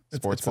 but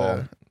Sports it's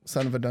ball.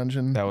 Son of a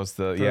Dungeon. That was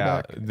the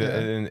Throwback. yeah.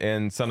 Yeah.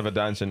 And Son of a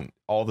Dungeon.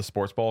 All the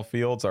sports ball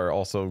fields are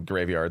also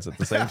graveyards at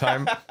the same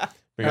time.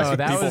 Because Oh,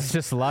 that people- was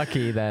just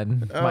lucky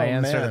then. Oh, My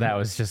answer to man. that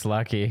was just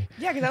lucky.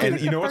 Yeah, because And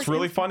you know what's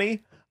really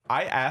funny?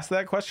 I asked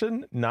that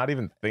question, not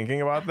even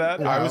thinking about that.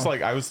 Wow.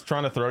 I was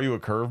trying to throw you a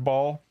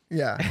curveball,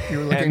 Yeah, you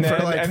were looking and then,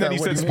 for like. and then the,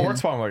 you what said do you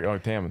sports mean? ball. I'm like, oh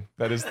damn,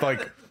 that is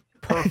like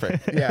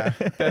perfect. Yeah,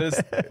 That is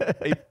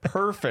a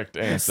perfect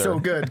answer. it's so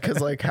good because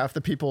like half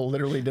the people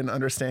literally didn't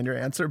understand your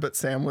answer, but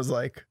Sam was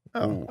like,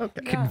 "Oh,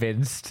 okay,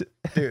 Convinced.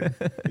 dude."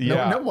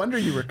 Yeah. No wonder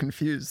you were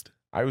confused.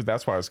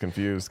 That's why I was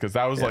confused because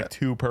that was Yeah. like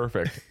too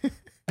perfect.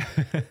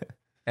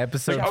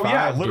 Episode Oh 5.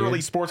 yeah, literally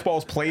dude. sports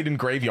balls played in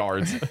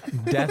graveyards.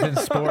 Death in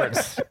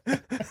sports.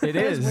 It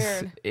was is.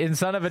 weird. In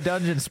Son of a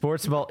Dungeon,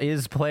 sports ball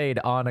is played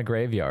on a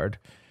graveyard.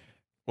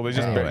 Well, they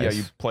just Anyways.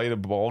 you play the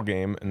ball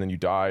game and then you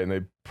die and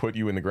they put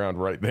you in the ground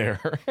right there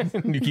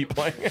and you keep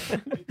playing.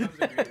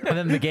 And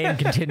then the game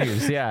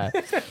continues. Yeah.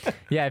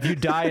 Yeah. If you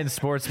die in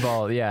sports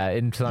ball, yeah,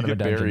 in Son You of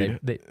a get Dungeon,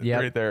 buried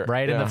yep, right there.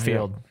 right in Yeah, the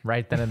field,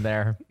 right then and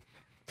there.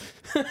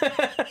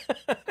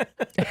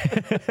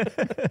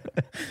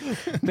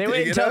 They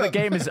wait it until the up.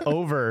 game is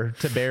over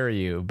to bury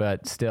you,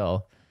 but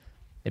still,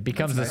 it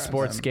becomes a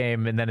sports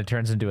game and then it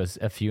turns into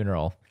a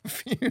funeral.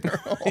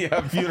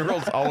 Yeah,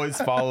 funerals always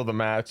follow the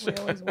match. We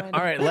always win.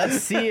 All right, let's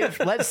see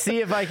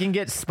if I can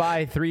get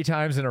spy 3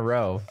 times in a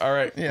row. All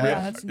right,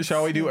 Yeah.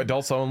 shall we do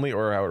adults only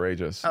or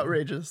outrageous?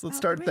 Outrageous. Let's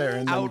start there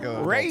and then go adults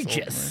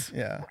Outrageous.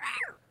 only. Yeah.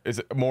 Is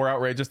it more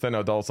outrageous than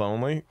adults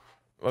only?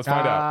 Let's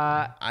find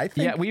out. I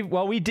think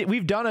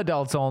we've done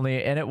adults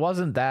only, and it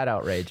wasn't that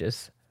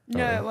outrageous.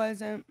 No, it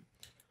wasn't.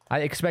 I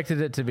expected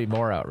it to be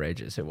more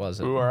outrageous. It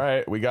wasn't. Ooh, all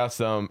right, we got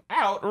some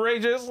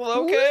outrageous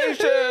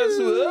locations.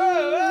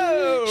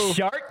 Whoa!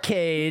 Shark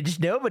cage.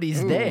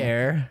 Nobody's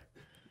there.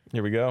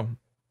 Here we go.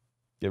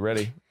 Get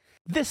ready.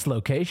 This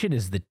location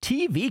is the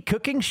TV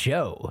cooking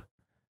show.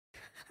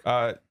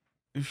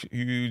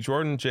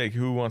 Jordan, Jake,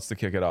 who wants to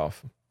kick it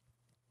off?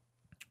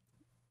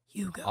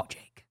 You go,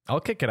 Jake. I'll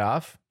kick it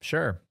off.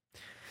 Sure.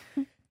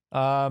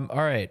 All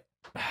right.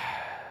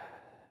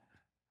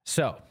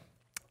 So,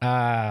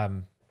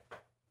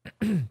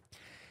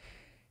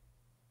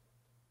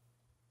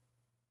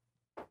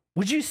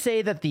 would you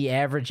say that the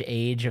average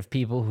age of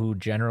people who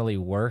generally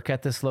work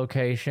at this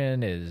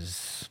location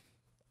is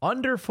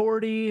under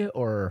 40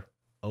 or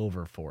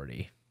over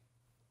 40?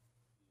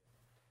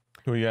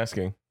 Who are you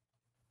asking?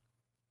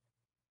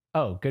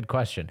 Oh, good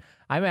question.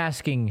 I'm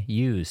asking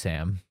you,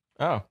 Sam.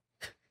 Oh.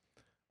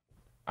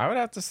 I would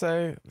have to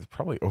say it's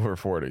probably over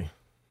 40.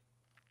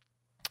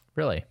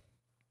 Really?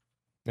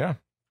 Yeah.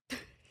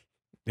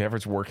 The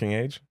average working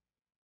age?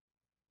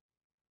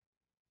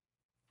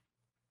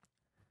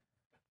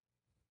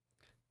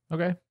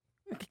 Okay.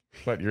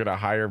 But you're going to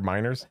hire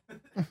minors?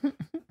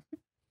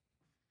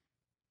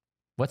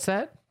 What's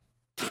that?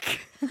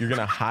 You're going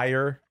to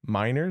hire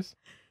minors?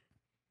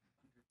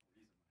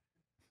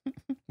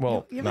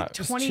 Well, You have not like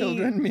just 22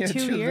 children. Me,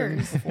 children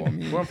years. before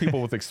me. we want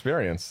people with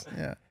experience,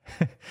 Yeah.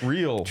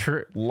 real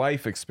True.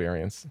 life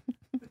experience.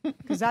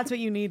 Because that's what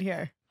you need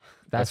here.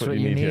 That's what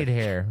you need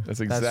here.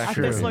 That's exactly At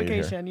True. this what we need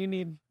here. location, you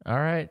need All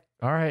right.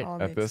 All right. all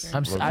the At this-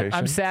 experience. Location?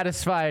 I'm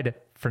satisfied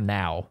for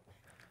now.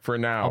 For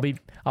now.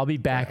 I'll be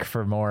back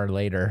for more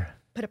later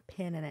Put a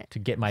pin in it. to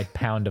get my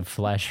pound of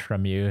flesh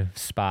from you,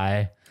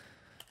 spy.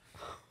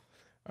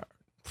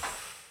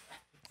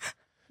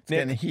 It's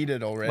getting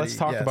heated already. Let's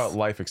talk Yes. about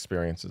life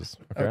experiences.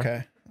 Okay.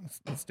 Okay.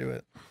 Let's do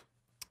it.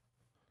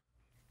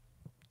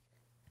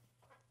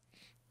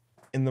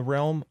 In the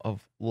realm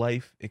of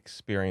life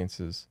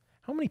experiences,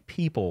 how many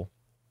people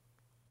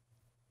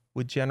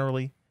would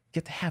generally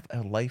get to have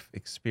a life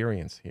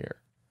experience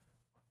here?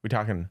 We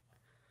talking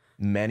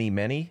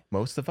many,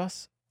 most of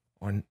us,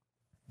 or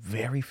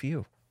very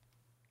few?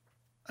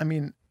 I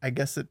mean, I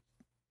guess it.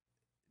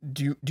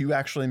 Do you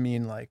actually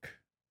mean like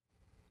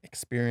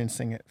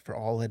experiencing it for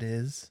all it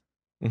is?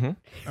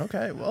 Mm-hmm.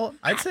 Okay. Well,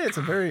 I'd say it's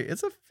a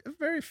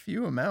very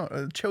few amount,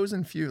 a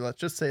chosen few. Let's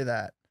just say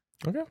that.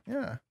 Okay.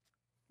 Yeah.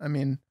 I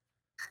mean,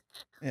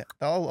 yeah.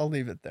 I'll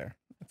leave it there.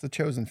 It's a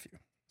chosen few.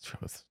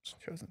 Chosen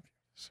few.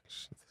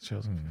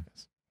 Chosen.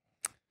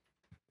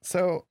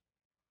 So,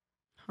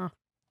 Huh.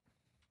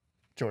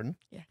 Jordan.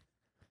 Yeah.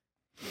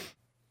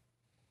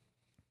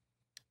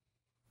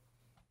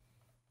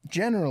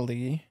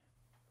 Generally,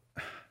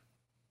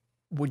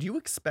 would you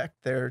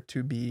expect there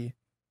to be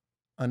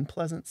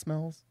unpleasant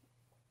smells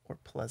or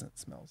pleasant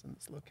smells in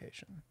this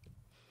location?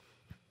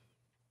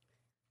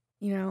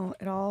 You know,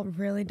 it all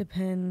really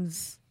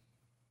depends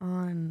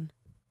on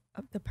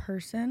the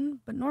person,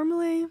 but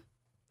normally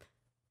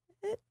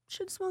it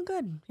should smell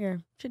good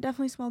here. Should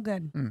definitely smell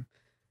good. Mm.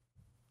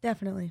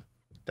 Definitely.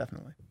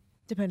 Definitely.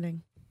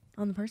 Depending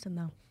on the person,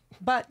 though.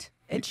 But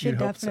it You'd should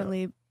hope so.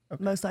 definitely,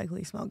 Okay. most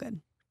likely, smell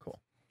good. Cool.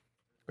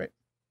 Great.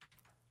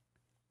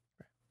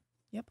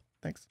 Yep.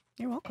 Thanks.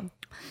 You're welcome.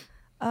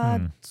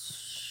 I'm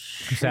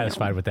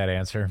satisfied with that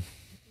answer.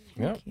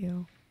 Yep. Thank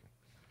you.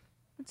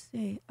 Let's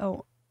see.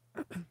 Oh.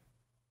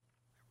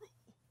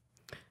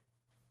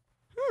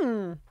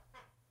 Hmm.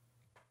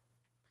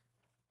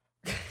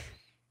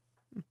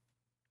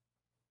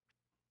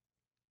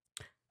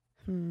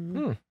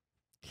 Hmm.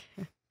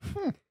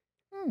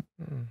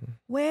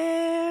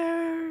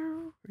 Where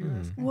Who are you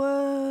asking?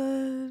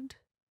 would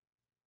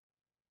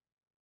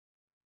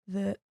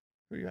the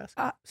Who are you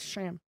asking?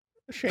 sham?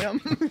 Sham.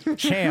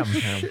 Sham.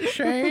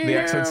 Sham. The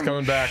accent's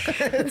coming back.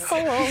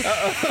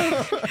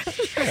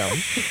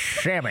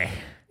 Shammy.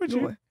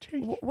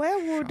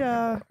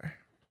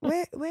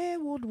 Where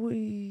would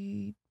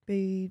we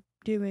be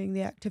doing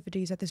the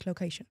activities at this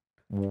location?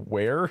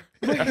 Where? Are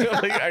you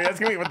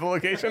asking me what the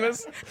location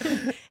is?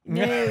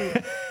 No.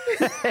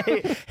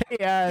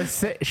 Hey,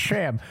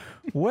 Sham,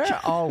 where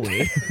are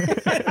we?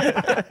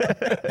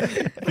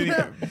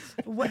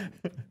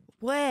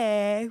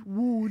 Where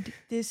would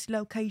this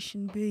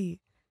location be?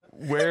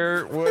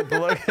 Where would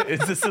the is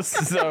this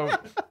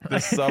the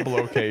sub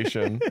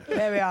location?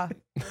 There we are.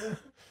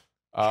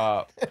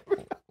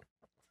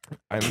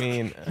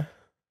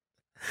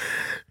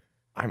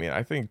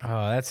 I think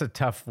Oh, that's a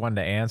tough one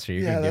to answer.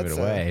 You Yeah, can give it that's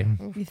away.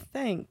 You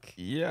think?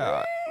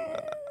 yeah.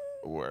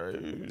 Where?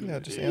 Yeah,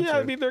 just Yeah, answer I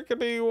it. mean there could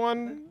be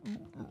one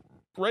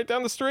right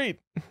down the street.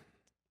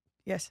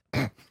 Yes.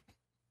 That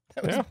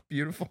was Yeah.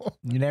 beautiful.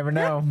 You never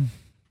know.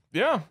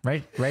 Yeah,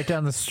 Right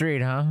down the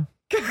street, huh?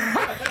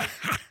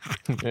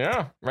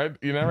 yeah. Right.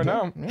 You never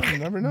know. Yeah, you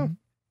never know.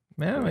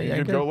 Yeah, You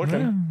could go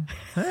looking.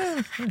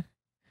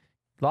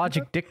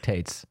 Logic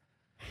dictates,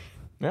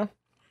 Yeah.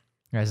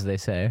 as they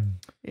say.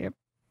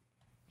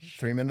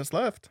 3 minutes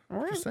left. All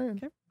right. Just saying.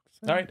 Okay.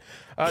 All right,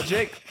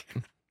 Jake.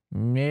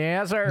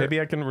 Yes, sir. Maybe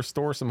I can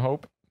restore some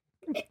hope.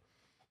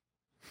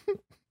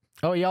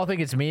 Oh, y'all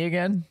think it's me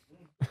again?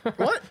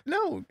 What?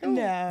 No. Go.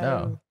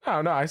 No.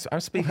 Oh no, I'm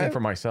speaking for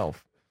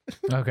myself.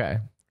 Okay.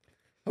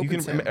 You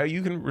Hope and can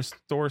you can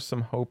restore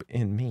some hope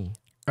in me.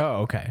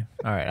 Oh, okay.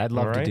 All right. I'd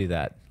love All to right. do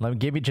that.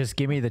 Give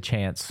me the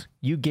chance.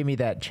 You give me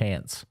that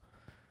chance.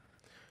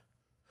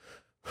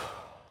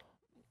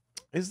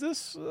 Is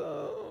this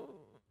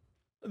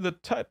the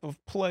type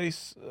of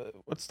place?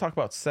 Let's talk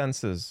about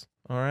senses.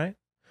 All right.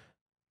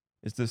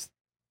 Is this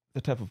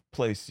the type of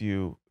place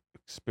you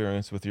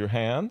experience with your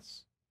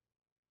hands,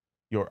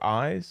 your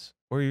eyes,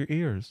 or your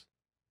ears?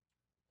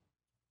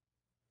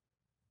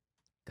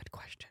 Good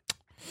question.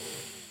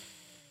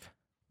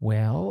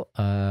 Well,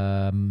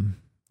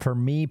 for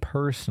me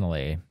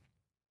personally,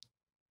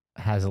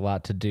 has a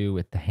lot to do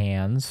with the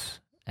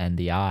hands and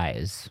the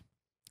eyes.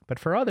 But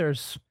for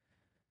others,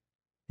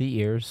 the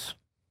ears.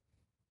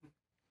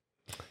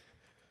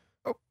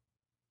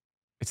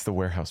 It's the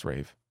warehouse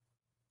rave.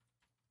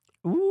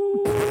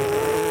 Ooh.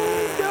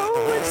 No,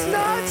 it's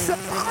not.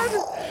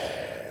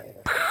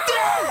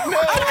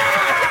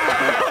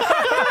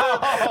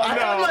 I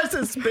have my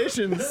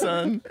suspicions,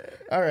 son.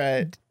 All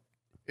right.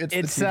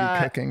 It's the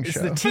TV cooking it's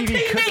show. the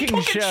TV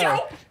cooking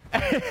show.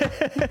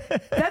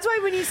 That's why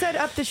when you said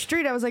up the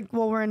street, I was like,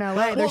 well, we're in LA.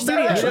 Well, There's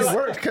that studios. actually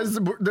worked because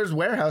there's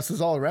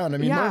warehouses all around. I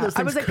mean, none of Yeah, those I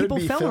things was like, could people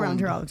be film around filmed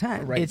here all the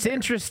time. right It's there.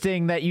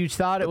 interesting that you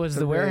thought it was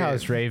the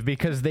warehouse rave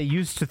because they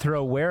used to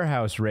throw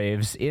warehouse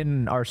raves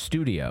in our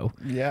studio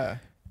Yeah.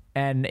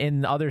 and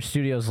in other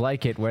studios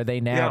like it where they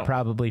now Yeah.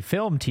 probably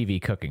film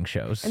TV cooking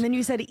shows. And then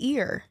you said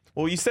ear.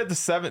 Well, you said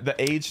the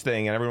age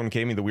thing, and everyone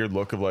gave me the weird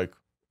look of like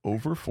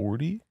over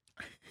 40.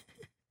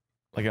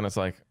 Like, and it's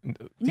like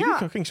TV Yeah.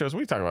 cooking shows. What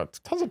are you talking about?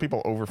 Tons of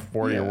people over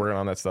 40 are working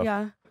on that stuff.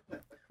 Yeah.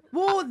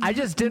 Well, I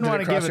just didn't Did it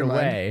want to cross give it your mind?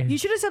 away. you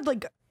should have said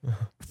like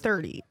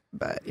 30,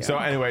 but yeah. So,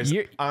 anyways,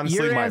 honestly,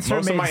 your most answer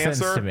of made my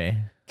sense answer to me.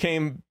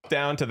 came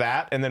down to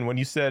that. And then when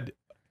you said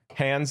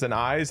hands and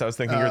eyes, I was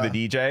thinking you're the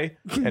DJ,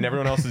 and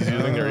everyone else is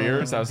using their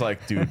ears. I was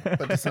like, dude,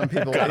 But to some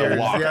people, Got it ears,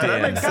 locked yeah, that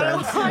in. makes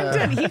Got sense. locked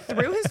Yeah. in. He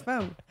threw his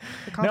phone.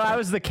 The No, I confidence.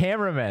 was the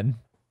cameraman.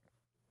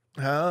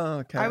 Oh,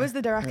 okay. I was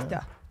the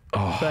director.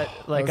 But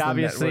like was the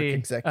obviously network an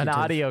executive.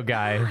 audio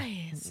guy,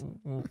 Nice.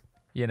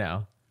 you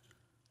know.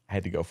 I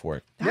had to go for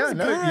it. Yeah, was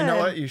no, you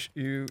know good. what?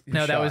 You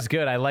No, that shot was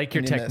good. I like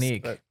your and you missed,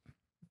 technique. but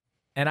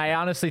And I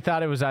honestly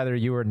thought it was either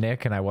you or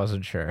Nick, and I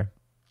wasn't sure.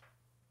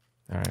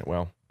 All right,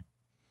 well,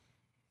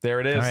 there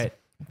it is. All right.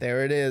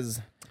 there it is.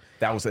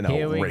 That was an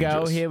Here we go,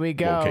 outrageous here we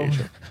go.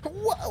 location.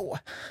 Whoa.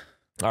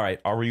 All right,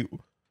 are we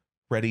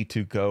ready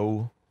to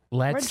go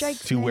Let's Jake-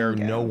 to where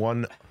Mango. no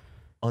one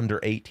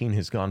under 18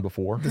 has gone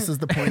before? This is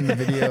the point in the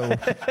video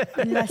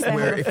Unless they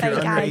where have a if you're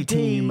fake under 18,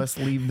 you ID. must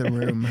leave the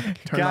room.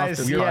 Turn Guys,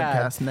 off this yeah.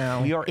 podcast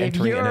now. We are If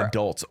entering an you're-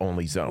 adults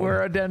only zone.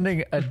 we're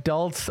attending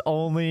adults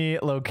only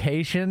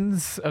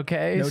locations,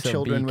 okay? No so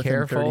children be within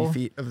careful. 30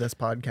 feet of this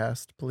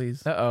podcast,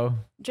 please. Uh-oh.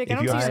 Jake, I If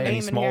don't you see have your any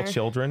name in small here.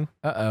 children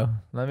Uh-oh.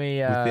 Let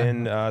me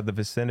within the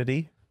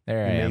vicinity,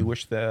 there I you may am.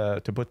 wish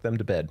to put them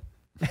to bed.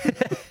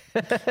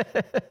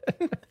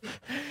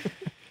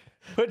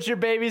 Put your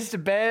babies to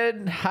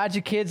bed, hide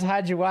your kids,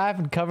 hide your wife,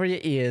 and cover your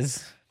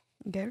ears.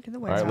 Go to the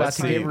All right, website. let's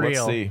to see. get Let's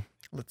real. see.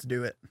 Let's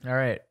do it. All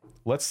right.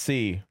 Let's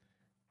see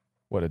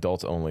what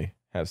adults only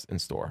has in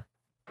store.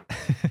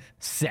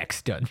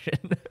 Sex dungeon.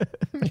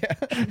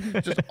 Yeah.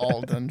 Just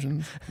all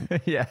dungeons.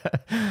 yeah.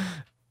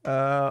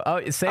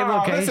 Same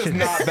location. This is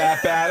not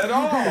that bad at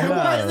all.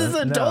 Why is this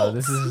No, adults?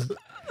 this is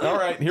All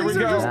right, here we These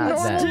are go. just not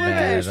normal that bad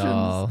at locations.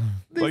 all.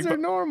 These Like, are but-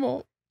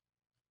 normal.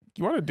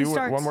 You want to do it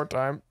starts? one more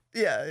time?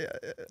 Yeah.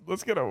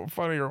 Let's get a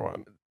funnier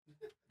one.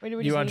 Wait, did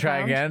we You just want leave to try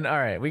lounge? again? All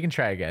right, we can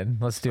try again.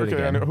 Let's do it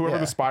Okay, and again. whoever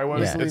Yeah. the spy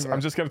was, Yeah. I'm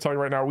just going to tell you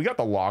right now, we got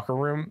the locker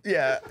room.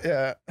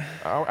 Yeah.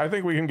 I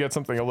think we can get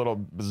something a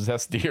little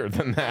zestier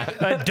than that.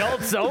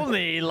 Adults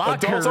only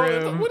locker Adults only-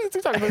 room. What is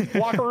he talking about?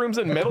 Locker rooms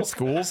in middle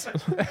schools? I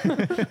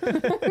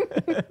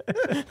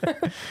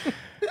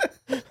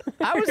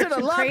was in a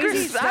Some locker.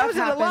 crazy I stuff was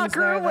in a happens locker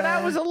room there, when I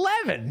though. was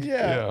 11.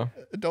 Yeah.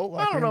 Adult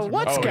locker I don't know rooms are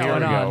what's Oh, normal. here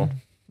going we on.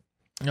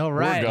 All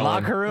right, going.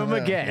 locker room Yeah,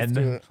 again. let's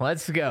do it.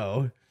 Let's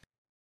go.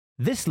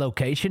 This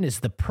location is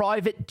the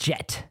private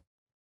jet.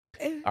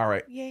 Oh, All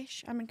right,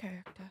 yes, I'm in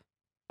character.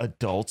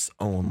 adults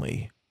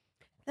only.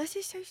 This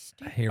is so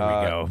stupid. Here we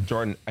go.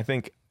 Jordan, I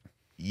think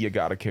you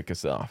got to kick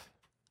us off.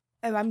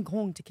 Oh, I'm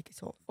going to kick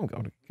it off. I'm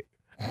going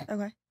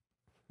to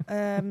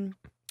Okay.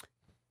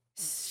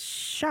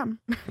 Sham.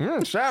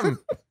 Sam.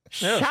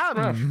 Yes,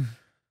 Sham.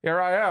 Here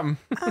I am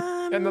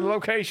in the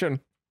location.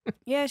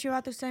 Yes, you're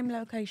at the same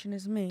location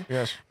as me.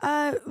 Yes.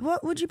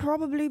 What would you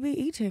probably be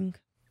eating?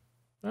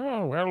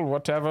 Oh, well,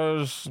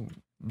 whatever's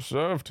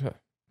served.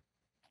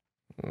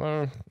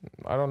 I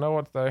don't know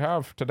what they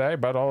have today,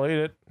 but I'll eat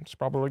it. It's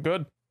probably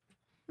good.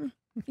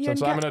 You're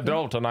Since in I'm an character.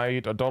 adult and I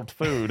eat adult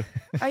food.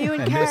 Are you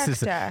in And this is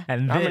character?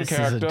 and I'm in this is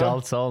character.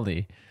 adults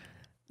only.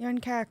 You're in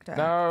character.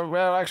 No,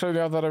 well, actually,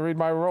 now that I read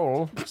my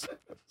role,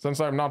 since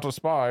I'm not a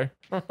spy,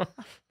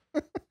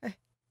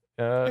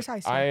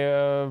 Precisely.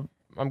 I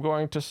I'm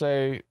going to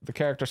say the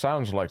character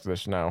sounds like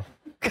this now.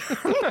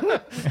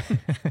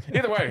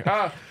 Either way,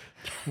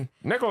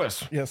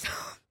 Nicholas. Yes.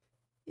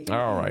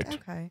 All right.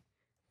 Okay.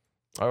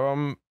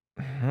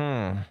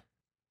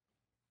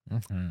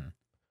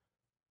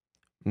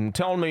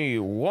 Tell me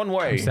one I'm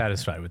way.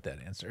 satisfied with that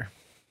answer.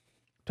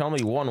 Tell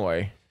me one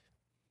way.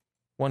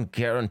 One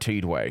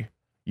guaranteed way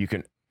you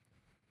can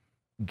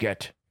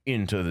get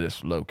into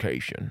this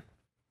location.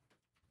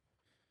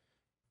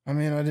 I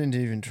mean, I didn't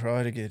even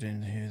try to get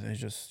in here. They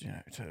just,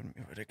 told me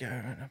where to go,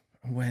 and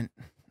I went.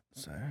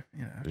 So,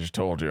 I just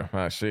told you.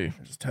 I see.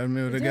 they just told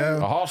me where to A go.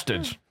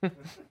 hostage.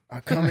 I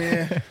come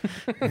here.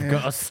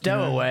 Got a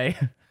stowaway.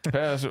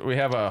 Yes, we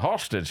have a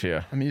hostage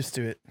here. I'm used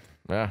to it.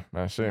 Yeah,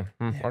 I see.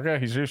 Okay,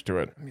 he's used to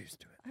it. I'm used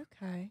to it.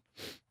 Okay.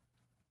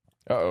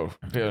 Uh-oh.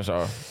 Here's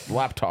our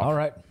laptop. All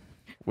right.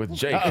 With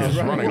Jake is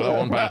running low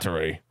on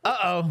battery.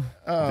 Uh-oh.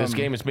 This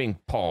game is being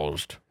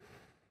paused.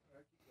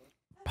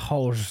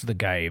 Pause the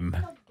game.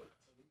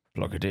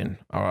 Plug it in.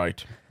 All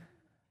right.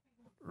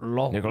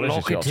 Nicholas, lock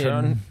it's your it in.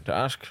 turn to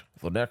ask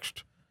the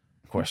next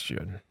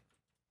question.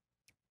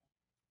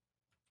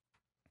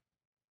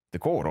 The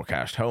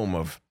Quartercast, home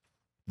of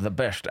the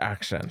best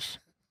accents,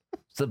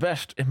 the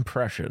best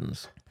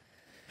impressions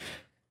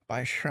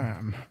By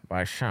Sham.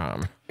 by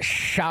Sham.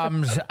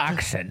 Sham's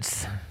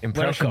accents.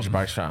 Impressions Welcome.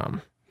 by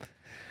Sham.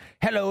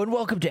 Hello and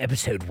welcome to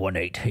episode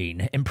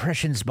 118,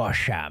 Impressions by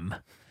Sham.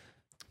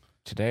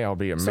 Today I'll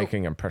be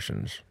making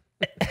impressions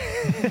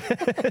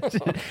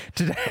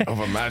Today, of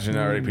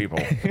imaginary people.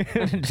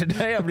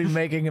 today I'll be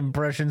making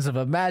impressions of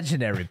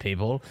imaginary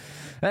people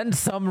and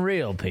some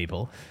real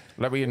people.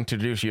 Let me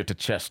introduce you to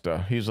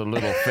Chester. He's a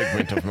little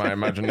figment of my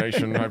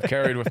imagination I've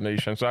carried with me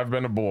since I've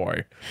been a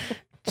boy.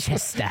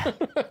 Chester.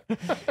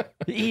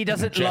 He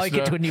doesn't like it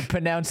Chester. when you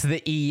pronounce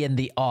the E and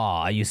the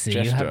R, you see.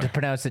 You have Chester. to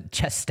pronounce it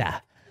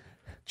Chester.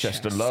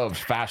 Chester loves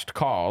fast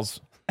cars.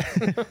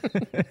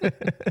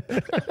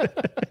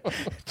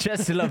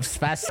 Chester loves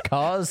fast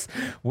cars,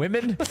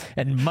 women,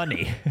 and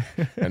money.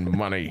 And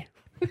money.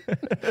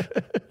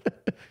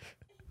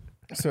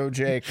 So,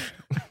 Jake,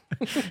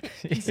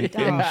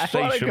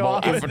 Insatiable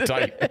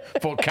appetite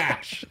for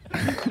cash.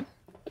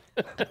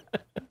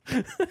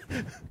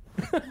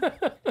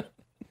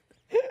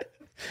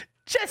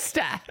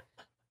 Chester!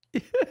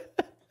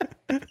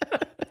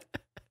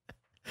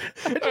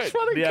 I just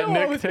want to go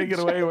Nick, take it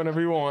away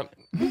whenever you want.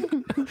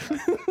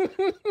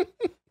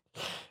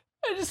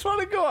 I just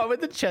want to go on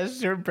with the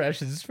Chester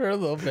impressions for a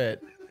little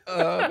bit.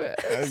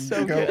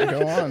 So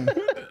go on.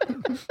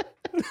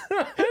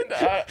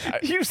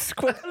 You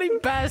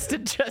squirrely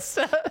bastard,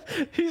 Chester.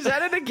 He's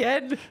at it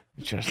again.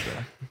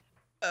 Chester.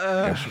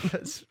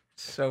 That's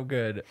so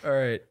good. All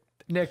right.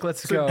 Nick,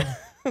 let's go.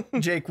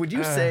 Jake, would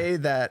you say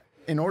that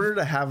in order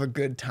to have a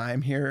good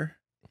time here,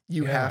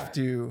 you have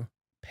to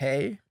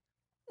pay?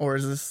 Or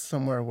is this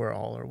somewhere where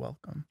all are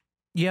welcome?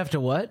 You have to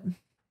what?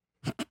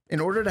 In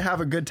order to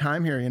have a good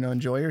time here,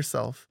 enjoy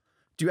yourself,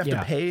 do you have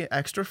to pay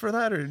extra for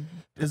that? Or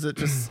is it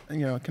just,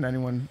 can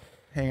anyone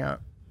hang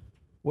out?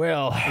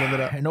 Well, Live it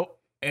up.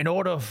 in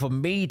order for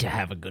me to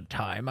have a good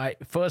time,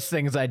 first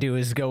things I do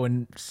is go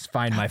and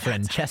find my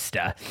friend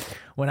Chester.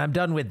 When I'm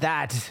done with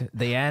that,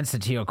 the answer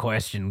to your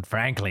question,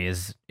 frankly,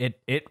 is it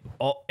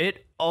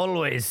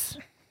always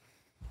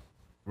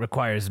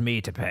requires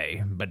me to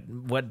pay. But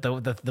what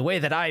the way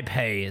that I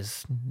pay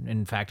is,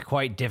 in fact,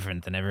 quite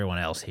different than everyone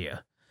else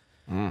here.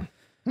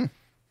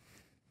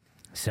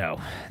 So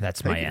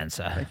that's my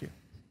answer. Thank you.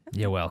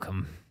 You're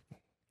welcome.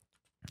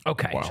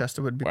 Okay, Wow.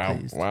 Chester would be Wow.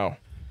 pleased. Wow.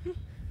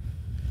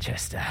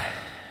 Chester.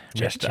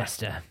 Chester.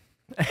 Chester.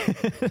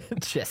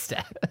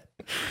 Chester.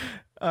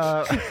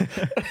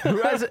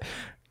 Who has it?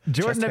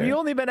 Jordan, have you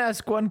only been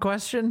asked one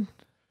question?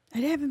 I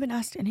haven't been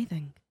asked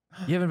anything.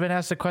 You haven't been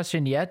asked a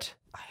question yet?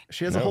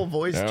 She has a whole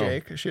voice, no.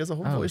 Jake. She has a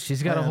whole Oh, voice.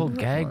 she's got a whole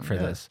planned. gag for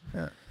Yeah, this.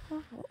 Yeah.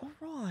 All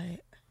right.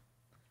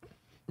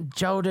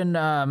 Jordan,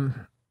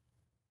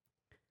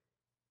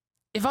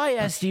 if I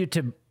asked you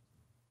to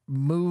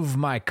move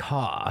my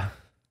car,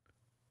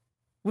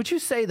 would you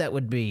say that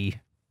would be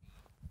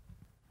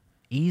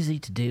easy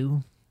to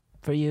do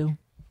for you?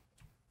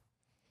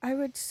 I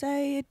would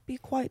say it'd be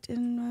quite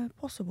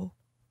impossible.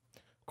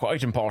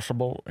 Quite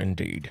impossible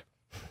indeed.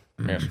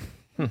 Yes.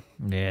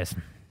 Yes.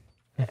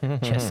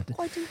 Chester,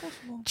 Quite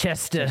impossible.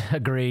 Chester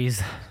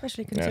agrees.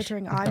 Especially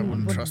considering I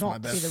wouldn't would trust my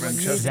not be best the friend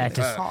one Chester using with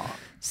the that. car.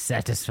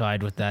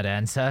 Satisfied with that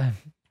answer?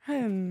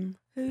 Who?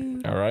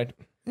 All right.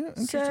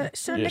 Sir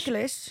Yes.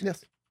 Nicholas,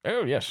 Yes.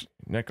 Oh, yes.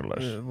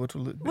 Nicholas. What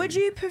will it be? would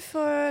you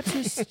prefer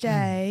to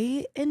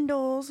stay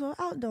indoors or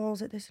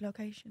outdoors at this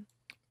location?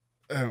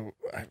 Oh,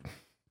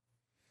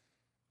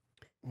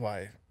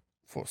 why?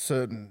 For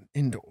certain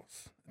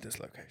indoors at this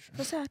location.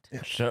 What's that?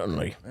 Yes.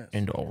 Certainly. Yes.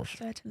 Indoors.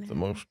 Certainly. The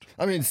most.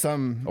 I mean,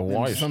 some A in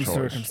wise some choice.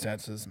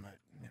 circumstances might,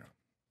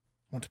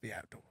 want to be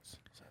outdoors.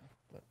 So,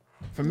 but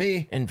for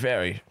me, In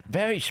very,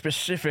 very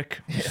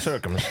specific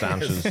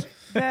circumstances.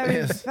 Very,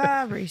 Yes.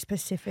 very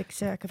specific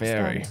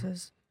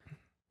circumstances.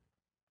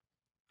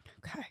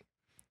 Okay.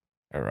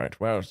 All right.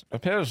 Well, it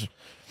appears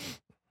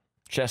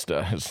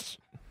Chester is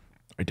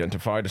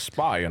identified a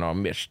spy in our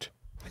midst.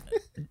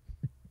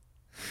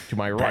 To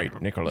my right,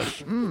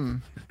 Nicholas.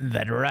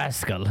 That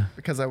rascal.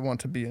 Because I want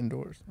to be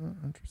indoors. Oh,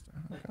 interesting.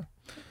 Okay.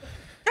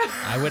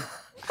 I would.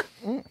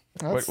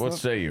 What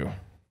say you?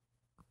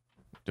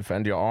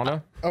 Defend your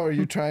honor? Oh, are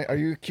you trying? Are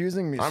you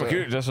accusing me? I'm sir?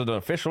 accused. This is an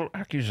official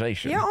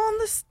accusation. You're on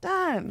the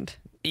stand.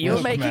 You're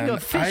Look, making man,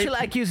 official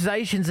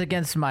accusations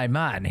against my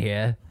man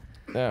here.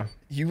 Yeah.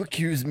 You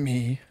accuse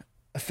me,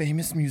 a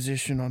famous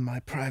musician on my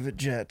private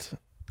jet,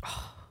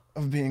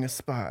 of being a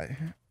spy.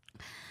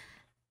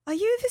 Are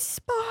you the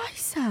spy,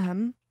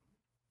 Sam?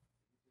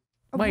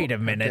 Wait a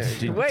minute.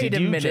 Okay. Wait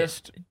a you minute.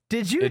 just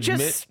Did you admit-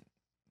 just?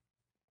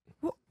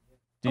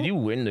 Did you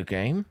win the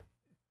game?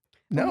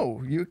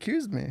 No, you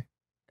accused me,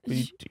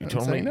 You I'm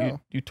told me. saying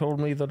no. You told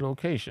me the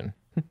location.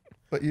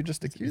 but you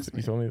just accused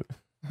me. You told me.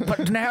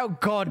 But now,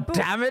 God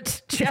damn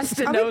it,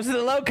 Chester knows the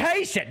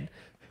location.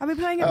 Are we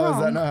playing it Oh, wrong?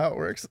 is that not how it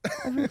works?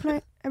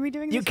 Are we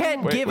doing this You can't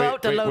wrong? Wait, give wait,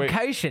 out the wait, wait.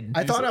 location.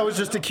 I thought I was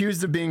just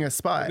accused of being a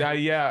spy.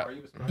 Yeah.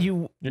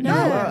 You.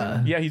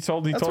 No. Yeah, he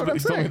told me what I'm the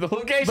saying.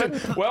 location.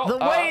 Well, The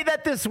way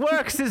that this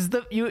works is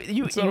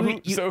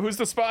so who's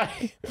the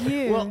spy?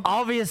 You. Well,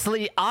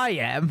 obviously I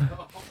am,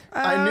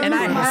 I knew and you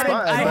I were the had it.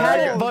 spy. I but had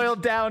it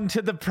boiled down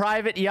to the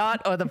private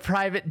yacht or the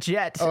private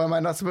jet. Oh, am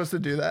I not supposed to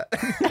do that?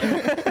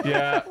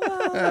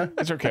 Yeah,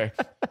 it's okay.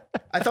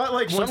 I thought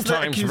like once the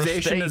Sometimes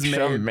accusation is mistakes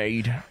are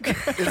made, made.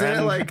 isn't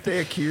it like they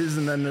accuse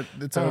and then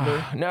it's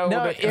over? No, No,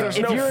 but if- there's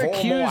if no you're formal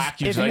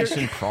accused- if you're-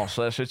 accusation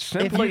process. It's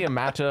simply a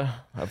matter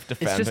of just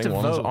defending a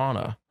one's vote.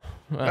 honor.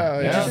 Oh,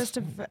 It's yeah. just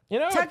a, You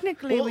know,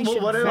 technically, Well, we well,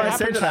 should. what did I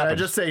say to that? I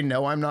happens. just say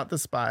no. I'm not the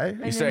spy.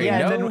 you say Yeah,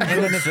 no, and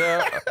then- good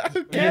sir.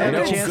 You have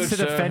No a chance good to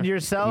sir. defend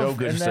yourself, No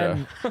good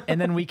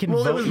and then we can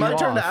Well, vote it was you my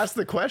turn off. to ask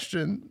the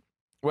question.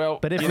 Well,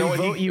 But if you we know what,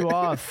 vote you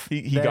off,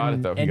 he got then-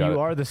 it, though. He and got you it.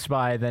 are the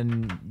spy,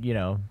 then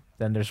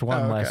then there's one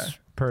Oh, okay. less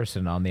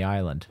person on the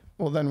island.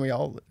 Well, then we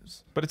all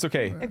lose. But it's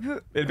okay.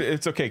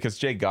 It's okay because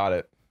Jake got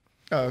it.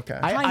 Oh, okay.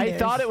 I Kind of.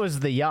 thought it was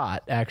the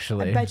yacht,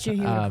 actually. I bet you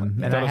he would've-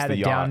 and thought it I was had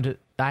the it down yacht.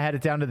 to I had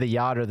it down to the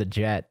yacht or the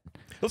jet.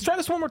 Let's try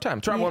this one more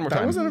time. Try one more that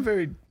time. wasn't a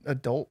very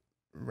adult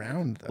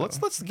round, though.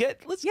 Let's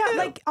get. Yeah,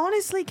 like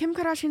honestly, Kim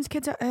Kardashian's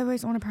kids are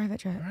always on a private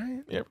jet.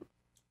 right. Yep.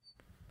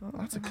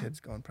 Lots of kids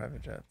go on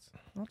private jets.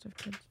 Lots of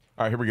kids.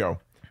 All right, here we go.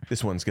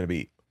 This one's gonna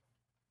be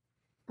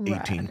 18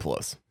 Rad.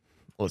 plus.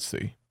 Let's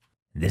see.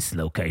 This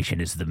location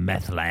is the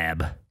meth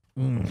lab.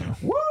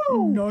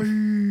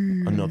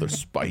 Another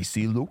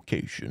spicy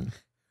location.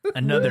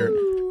 Another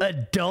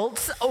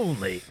adults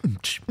only.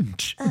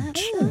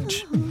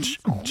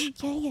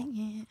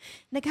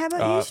 Nick, how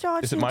about you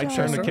start? Is it my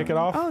turn to kick it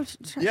off? Oh,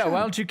 Yeah,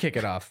 why don't you kick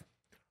it off?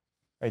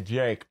 Hey,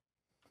 Jake.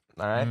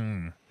 All right.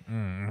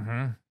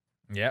 Mm-hmm.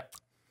 Yep.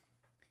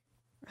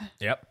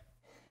 Yep.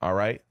 All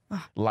right.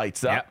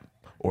 Lights up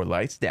or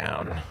lights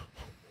down.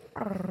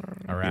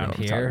 Around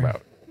you know here. What I'm talking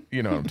about.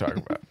 You know what I'm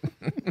talking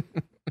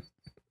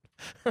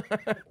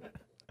about.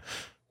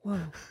 Whoa.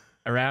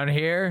 Around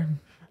here.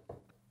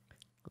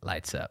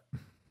 Lights up.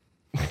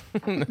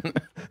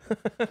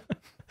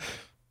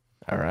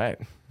 All right.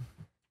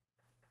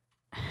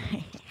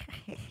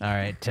 All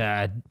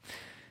right.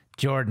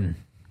 Jordan.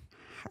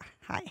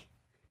 Hi.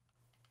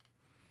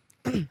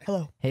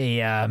 Hello. Hey,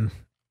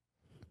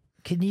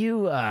 can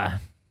you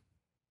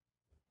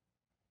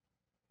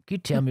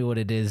tell me what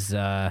it is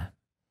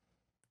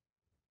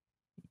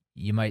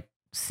you might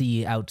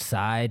see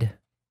outside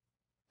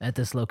at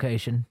this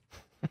location?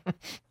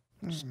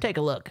 Just take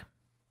a look.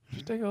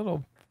 Just take a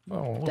little.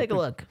 Oh, Take a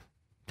look.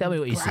 Tell me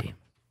what you see.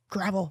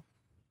 Gravel.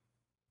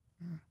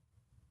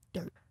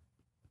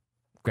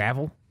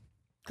 Gravel?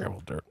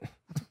 Gravel dirt.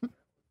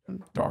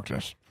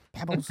 Darkness.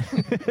 Pebbles.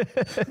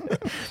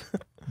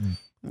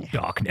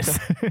 Darkness.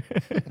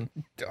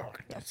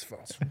 Darkness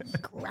falls.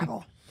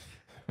 Gravel.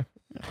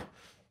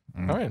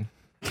 All right.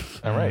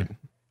 All right.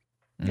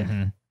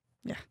 Mm-hmm.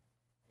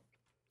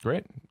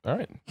 Great. All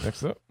right.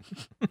 Next up.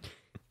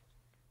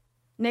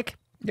 Nick.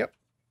 Yep.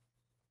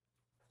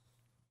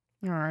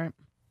 All right.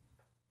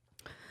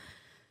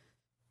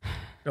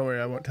 Don't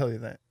worry, I won't tell you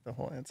the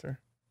whole answer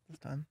this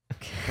time.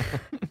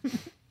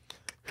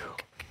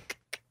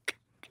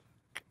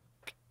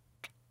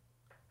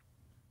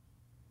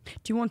 Do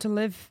you want to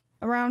live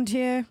around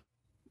here,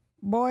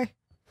 boy?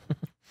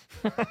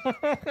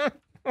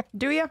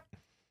 Do you?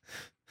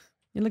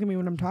 You look at me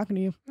when I'm talking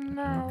to you.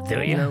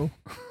 Do you? No.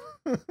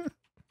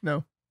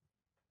 No.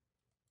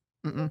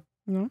 Mm-mm.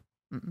 No?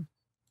 Mm-mm.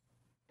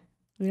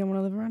 You don't want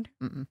to live around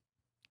here? Mm-mm.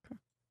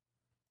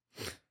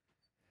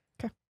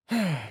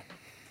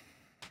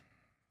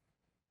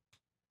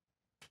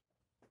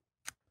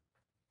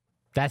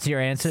 That's your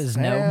answer is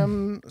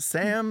no?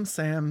 Sam.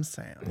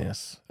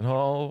 Yes. It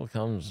all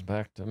comes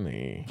back to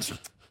me.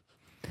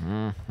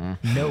 Mm-hmm.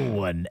 No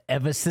one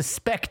ever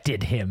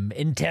suspected him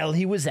until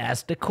he was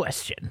asked a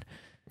question.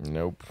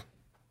 Nope.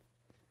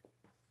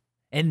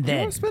 And Do you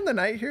then want to spend the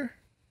night here?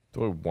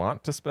 Do I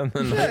want to spend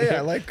the night? Yeah,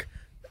 here? like,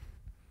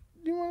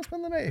 do you want to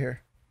spend the night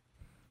here?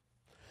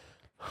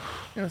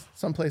 You know,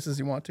 some places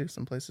you want to,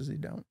 some places you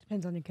don't.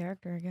 Depends on your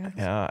character, I guess.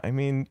 Yeah. I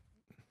mean,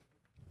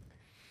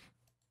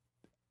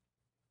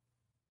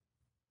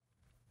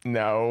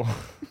 No.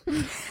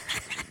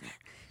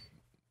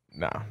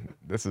 No.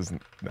 This is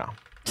no.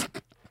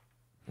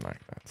 Not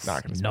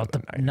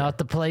gonna Not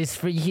the place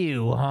for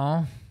you,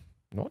 huh?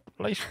 Not the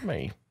place for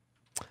me.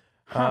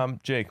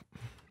 Jake.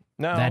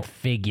 No. That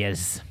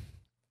figures.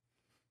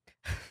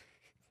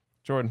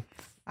 Jordan.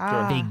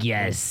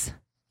 Figures.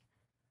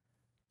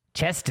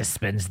 Chester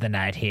spends the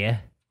night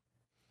here.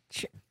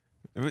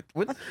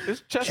 What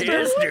is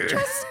Chester?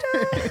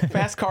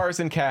 Fast cars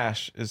and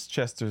cash is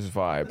Chester's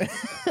vibe.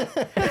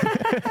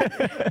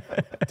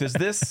 Does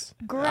this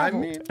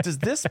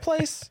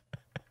place,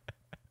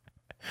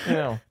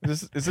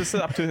 is this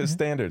up to his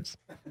standards?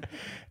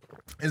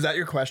 Is that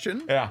your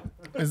question? Yeah.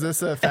 Is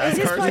this a fast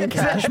cars and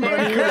cash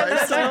money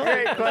lifestyle?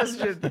 Great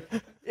question.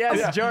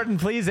 Yes, Jordan,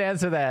 please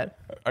answer that.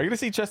 Are you going to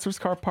see Chester's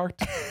car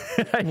parked?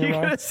 Are you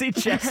going to see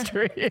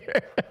Chester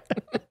here?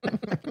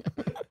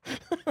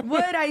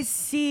 Would I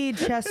see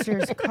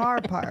Chester's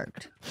car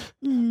parked?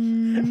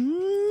 No.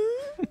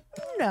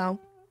 All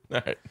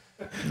right.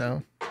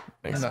 No.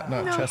 Thanks. Not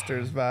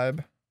Chester's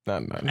vibe. No.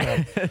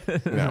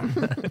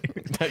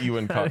 You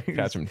wouldn't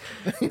catch him.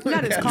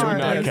 Not his You car. would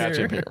not Yes. catch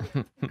him here.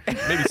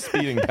 Maybe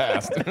speeding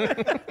past.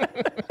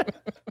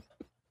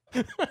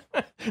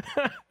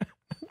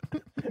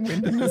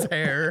 Wind in his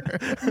hair.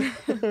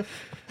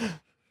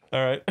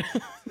 All right.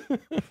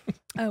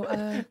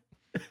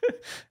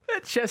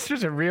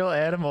 Chester's a real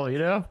animal, you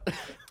know?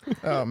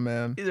 Oh,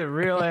 man. He's a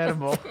real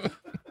animal.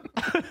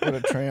 What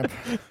a tramp.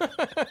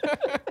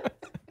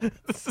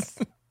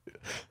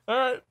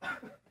 All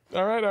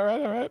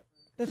right.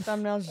 The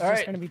thumbnail's just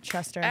right. going to be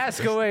Chester.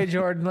 Ask away,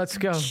 Jordan. Let's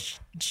go.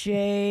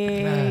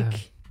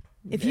 Jake.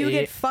 If you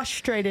get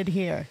frustrated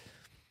here,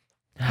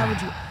 how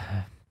would you?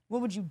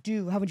 What would you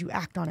do? How would you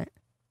act on it?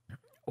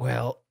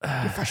 Well,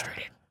 You're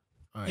frustrated.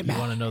 all right,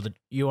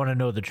 you want to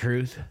know the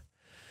truth?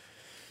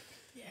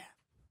 Yeah.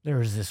 There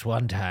was this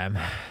one time.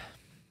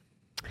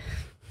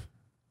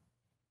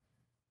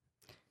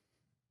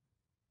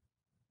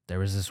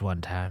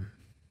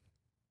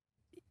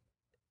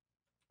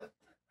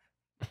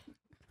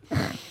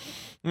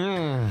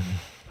 Yeah.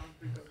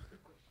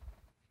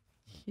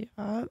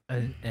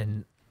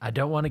 And I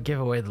don't want to give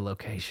away the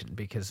location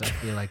because I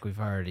feel like we've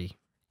already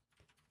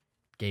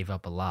gave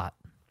up a lot.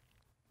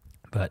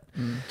 But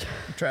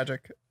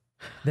Tragic.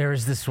 there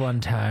was this one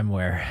time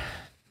where,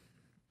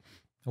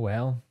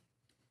 well,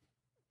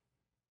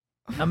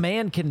 a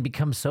man can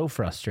become so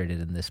frustrated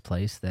in this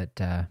place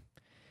that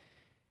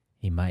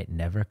he might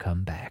never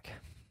come back.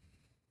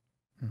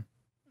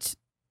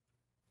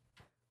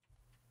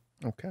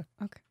 Okay.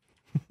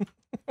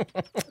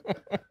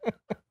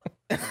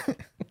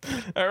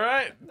 All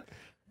right.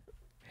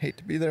 Hate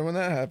to be there when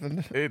that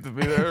happened. Hate to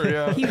be there.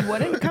 Yeah. He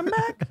wouldn't come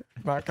back?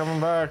 Not coming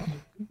back.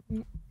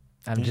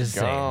 I'm just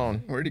saying.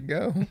 Gone. Where'd he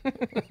go?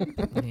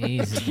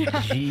 He's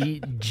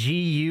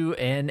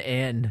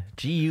G-U-N-N,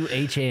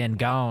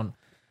 gone.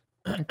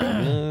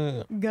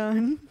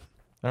 Gun.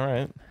 All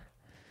right.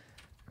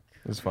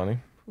 It was funny.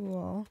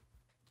 Cool.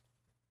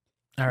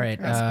 All right,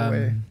 Ask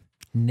away.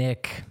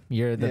 Nick,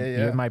 you're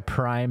Yeah. my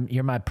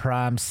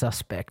prime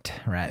suspect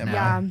right now.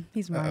 Yeah,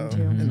 he's mine Uh-oh.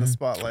 too. In the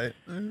spotlight.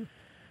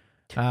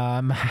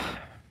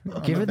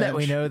 Given the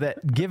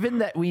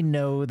that we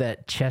know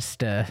that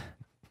Chester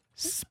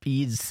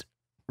speeds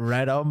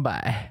right on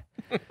by,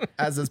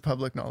 As is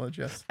public knowledge,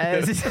 yes.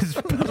 as is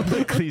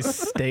publicly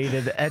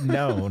stated and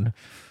known.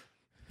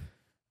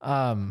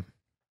 I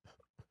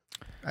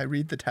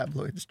read the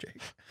tabloids, Jake.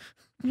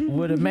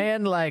 Would a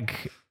man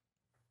like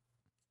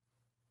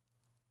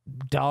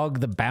Dog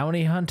the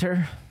Bounty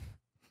Hunter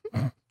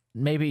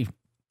maybe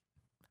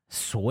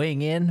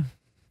swing in?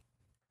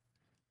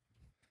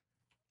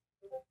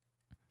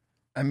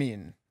 I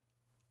mean,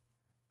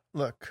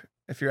 look,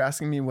 if you're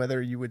asking me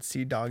whether you would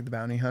see Dog the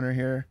Bounty Hunter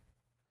here,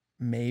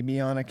 maybe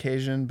on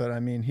occasion, but I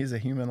mean, he's a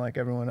human like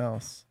everyone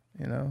else,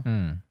 you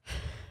know?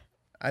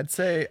 I'd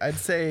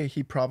say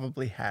he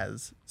probably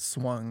has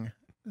swung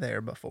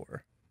there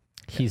before.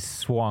 He's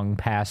swung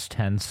past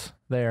tense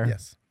there.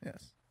 Yes.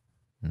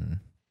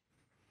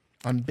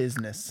 On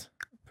business,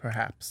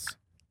 perhaps.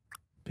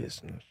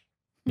 Business.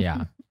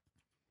 Yeah.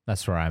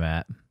 That's where I'm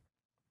at.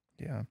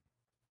 Yeah.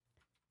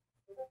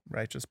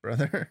 Righteous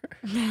brother.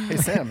 Hey,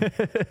 Sam.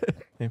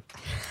 Hey.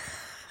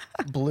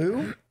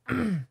 Blue,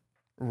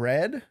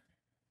 red,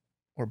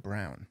 or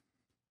brown?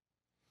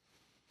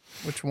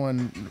 Which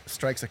one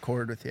strikes a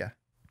chord with you?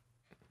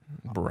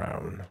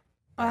 Brown.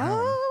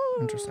 Oh.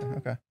 Interesting.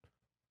 Okay.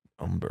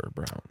 Umber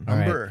brown. All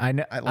right. Umber. I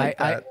know. I like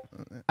that.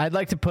 I'd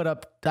like to put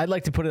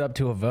it up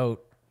to a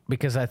vote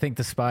because I think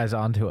the spy's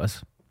onto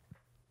us.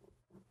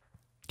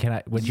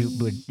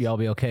 Would y'all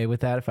be okay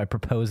with that if I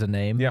propose a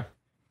name? Yeah.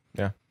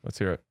 Let's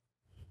hear it.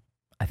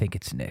 I think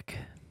it's Nick.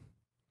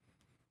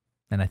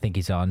 And I think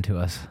he's on to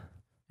us.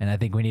 And I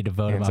think we need to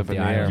vote him Hands off up the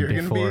in the air.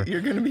 island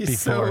You're gonna be before-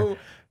 so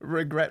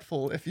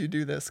regretful if you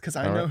do this because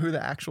I All know right. who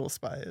the actual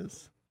spy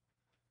is.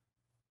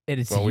 It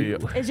is Well, you.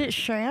 Is it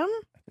Shram?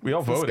 We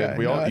all This voted. guy.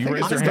 We No, all. I You think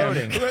raised it's your I'm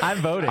hand. voting. I'm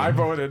voting. I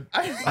voted.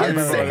 I'm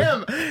voted.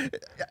 Sam.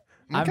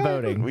 I'm Okay.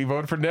 voting. We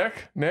voted for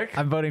Nick. Nick.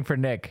 I'm voting for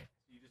Nick.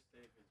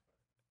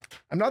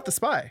 I'm not the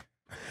spy.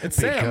 It's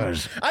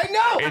Because Sam. I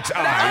know. It's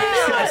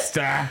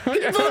Chester. He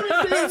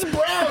voted me as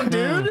brown,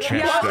 dude.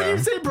 Why would you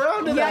say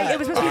brown to that? Yeah, it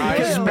was supposed to be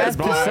Because blue. meth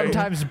Bye. is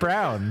sometimes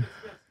brown.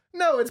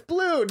 No, it's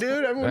blue,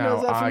 dude. Everyone Now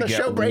knows that from I the get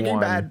show Breaking one.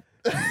 Bad.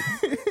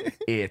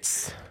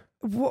 It's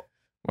Wha-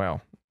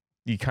 well,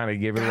 you kind of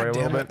gave it away a God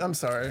little damn it. bit, I'm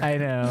sorry. I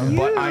know.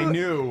 but I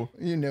knew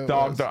You knew. it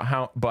Dog was.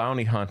 the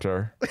Bounty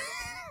Hunter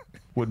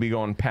would be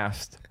going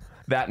past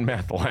that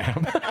meth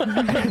lab.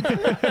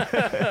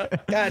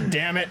 God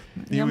damn it.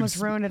 You almost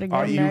ruined it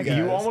again, You, Nick.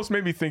 you almost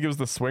made me think it was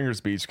the swingers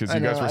beach because I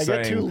you guys know, were I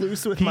saying get too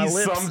loose with my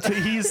lips.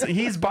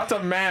 he's but a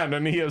man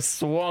and he has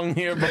swung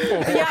here before.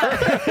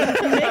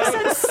 Nick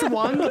said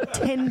swung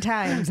 10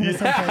 times in a I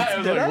sentence.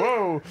 was like,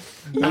 whoa.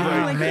 He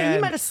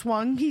man. might have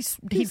swung. He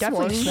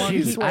definitely swung. swung. He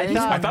He- swung.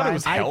 I I thought it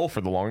was I- hell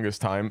for the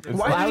longest time. It's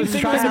Why like- I did was you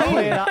think trying it to was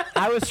play me? it.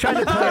 I was trying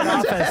to play it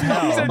off as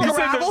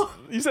hell.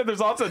 you said there's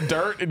lots of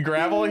dirt and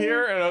gravel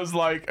here, and I was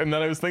like, and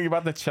then I was thinking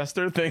about the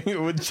Chester thing.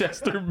 Would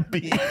Chester be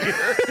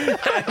here?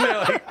 And they're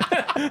like,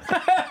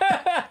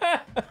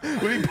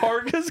 would he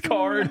park his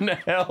car in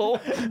hell?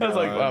 I was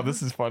like, wow,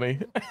 this is funny.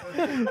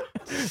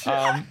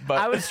 But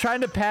I was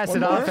trying to pass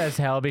it off as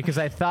hell because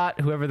I thought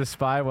whoever the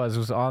spy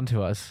was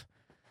onto us.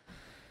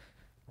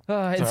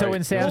 And so Sorry.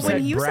 when Sam Well, when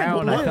said you said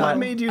brown, blue- I What thought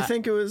made you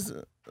think it was?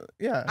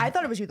 Yeah. I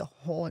thought it was you the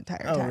whole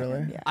entire time.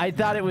 really? Yeah. I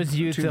thought it was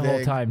you Too the whole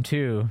vague. time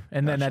too.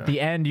 And then at Gotcha.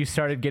 the end, you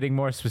started getting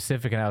more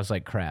specific, and I was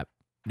like, "Crap,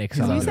 Nick's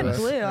He's on When you onto to said us."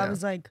 us. blue, Yeah. I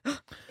was like,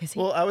 is he?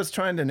 Well, I was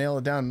trying to nail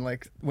it down.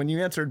 Like when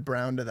you answered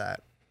brown to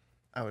that,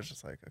 I was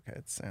just like, okay,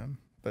 it's Sam.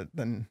 But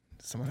then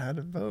someone had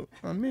to vote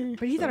on me.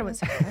 But he thought it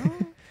was.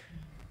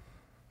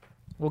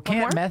 Well,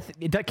 more?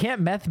 can't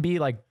meth be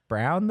like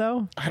brown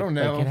though? I don't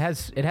know. Like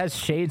it has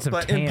shades of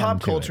But tan in pop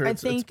to culture, it. I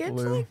it's think it's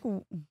blue. like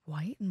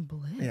white and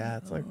blue. Yeah,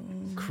 it's like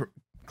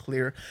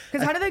clear.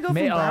 Because how do they go from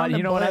May- brown to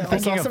you know what I'm blue?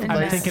 thinking of? some I'm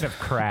nice thinking of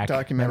crack.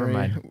 Documentary. Never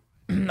mind.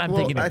 I'm Well,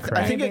 thinking of I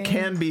crack. think it Maybe.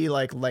 can be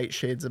like light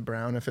shades of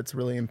brown if it's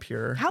really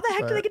impure. How the heck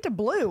do but- they get to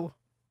blue?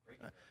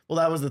 Well,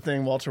 that was the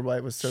thing. Walter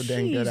White was so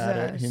dang good at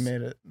it. He Jesus.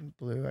 made it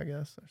blue, I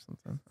guess, or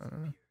something. I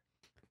don't know.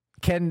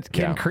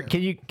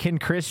 Can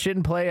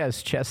Christian play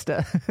as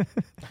Chester?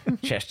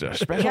 Chester,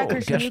 special Yeah,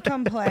 Christian, you guest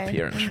come play.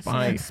 appearance Sam's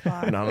by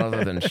spot. none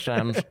other than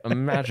Sam's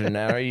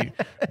imaginary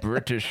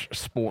British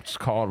sports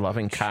car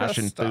loving cash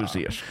Chester.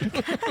 enthusiast.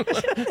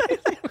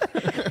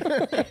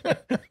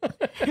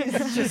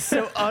 He's just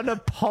so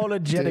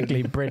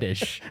unapologetically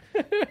British,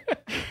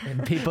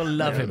 and people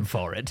love him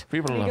for it.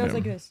 People He love goes him.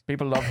 like this.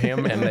 People love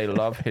him and they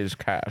love his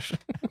cash.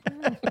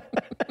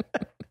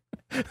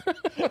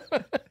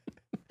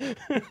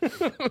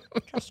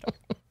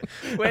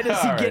 Where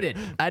does he All get right. it?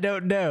 I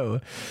don't know.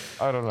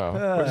 I don't know.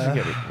 Where did you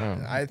get it?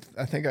 Oh.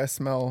 I think I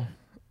smell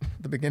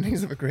the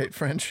beginnings of a great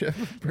friendship.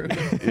 Bruno.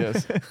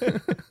 Yes.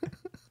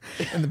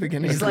 In the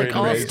beginnings He's of like a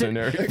great, Austin-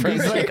 a he's great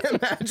like-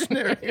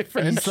 imaginary He's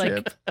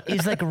friendship.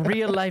 like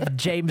real life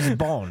James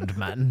Bond,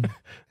 man.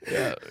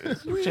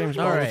 James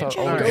All Bond right. with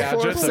all All the right.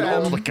 gadgets and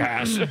all Sam. the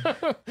cash.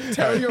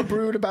 Tell your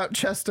brood about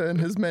Chester and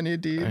his many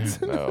deeds.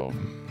 No.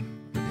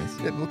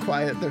 It will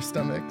quiet their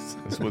stomachs.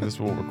 This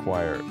will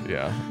require,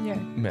 yeah, Yeah.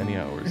 many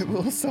hours. It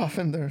will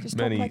soften their. Just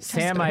don't Many- like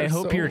Sam, Chester. I Their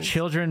hope your souls.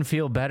 children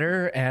feel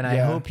better, and I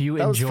Yeah, hope you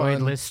that was enjoyed,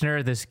 fun.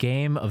 listener, this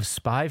game of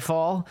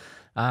Spyfall.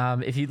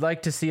 If you'd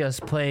like to see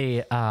us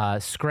play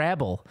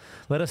Scrabble,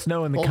 let us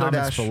know in the Boulder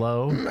comments Dash.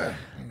 below.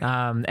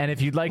 And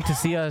if you'd like to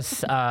see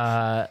us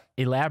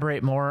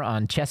elaborate more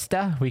on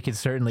Chester, we could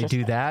certainly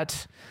do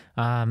that.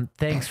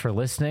 Thanks for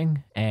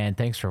listening, and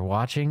thanks for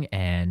watching,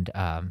 and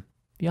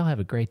y'all have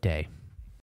a great day.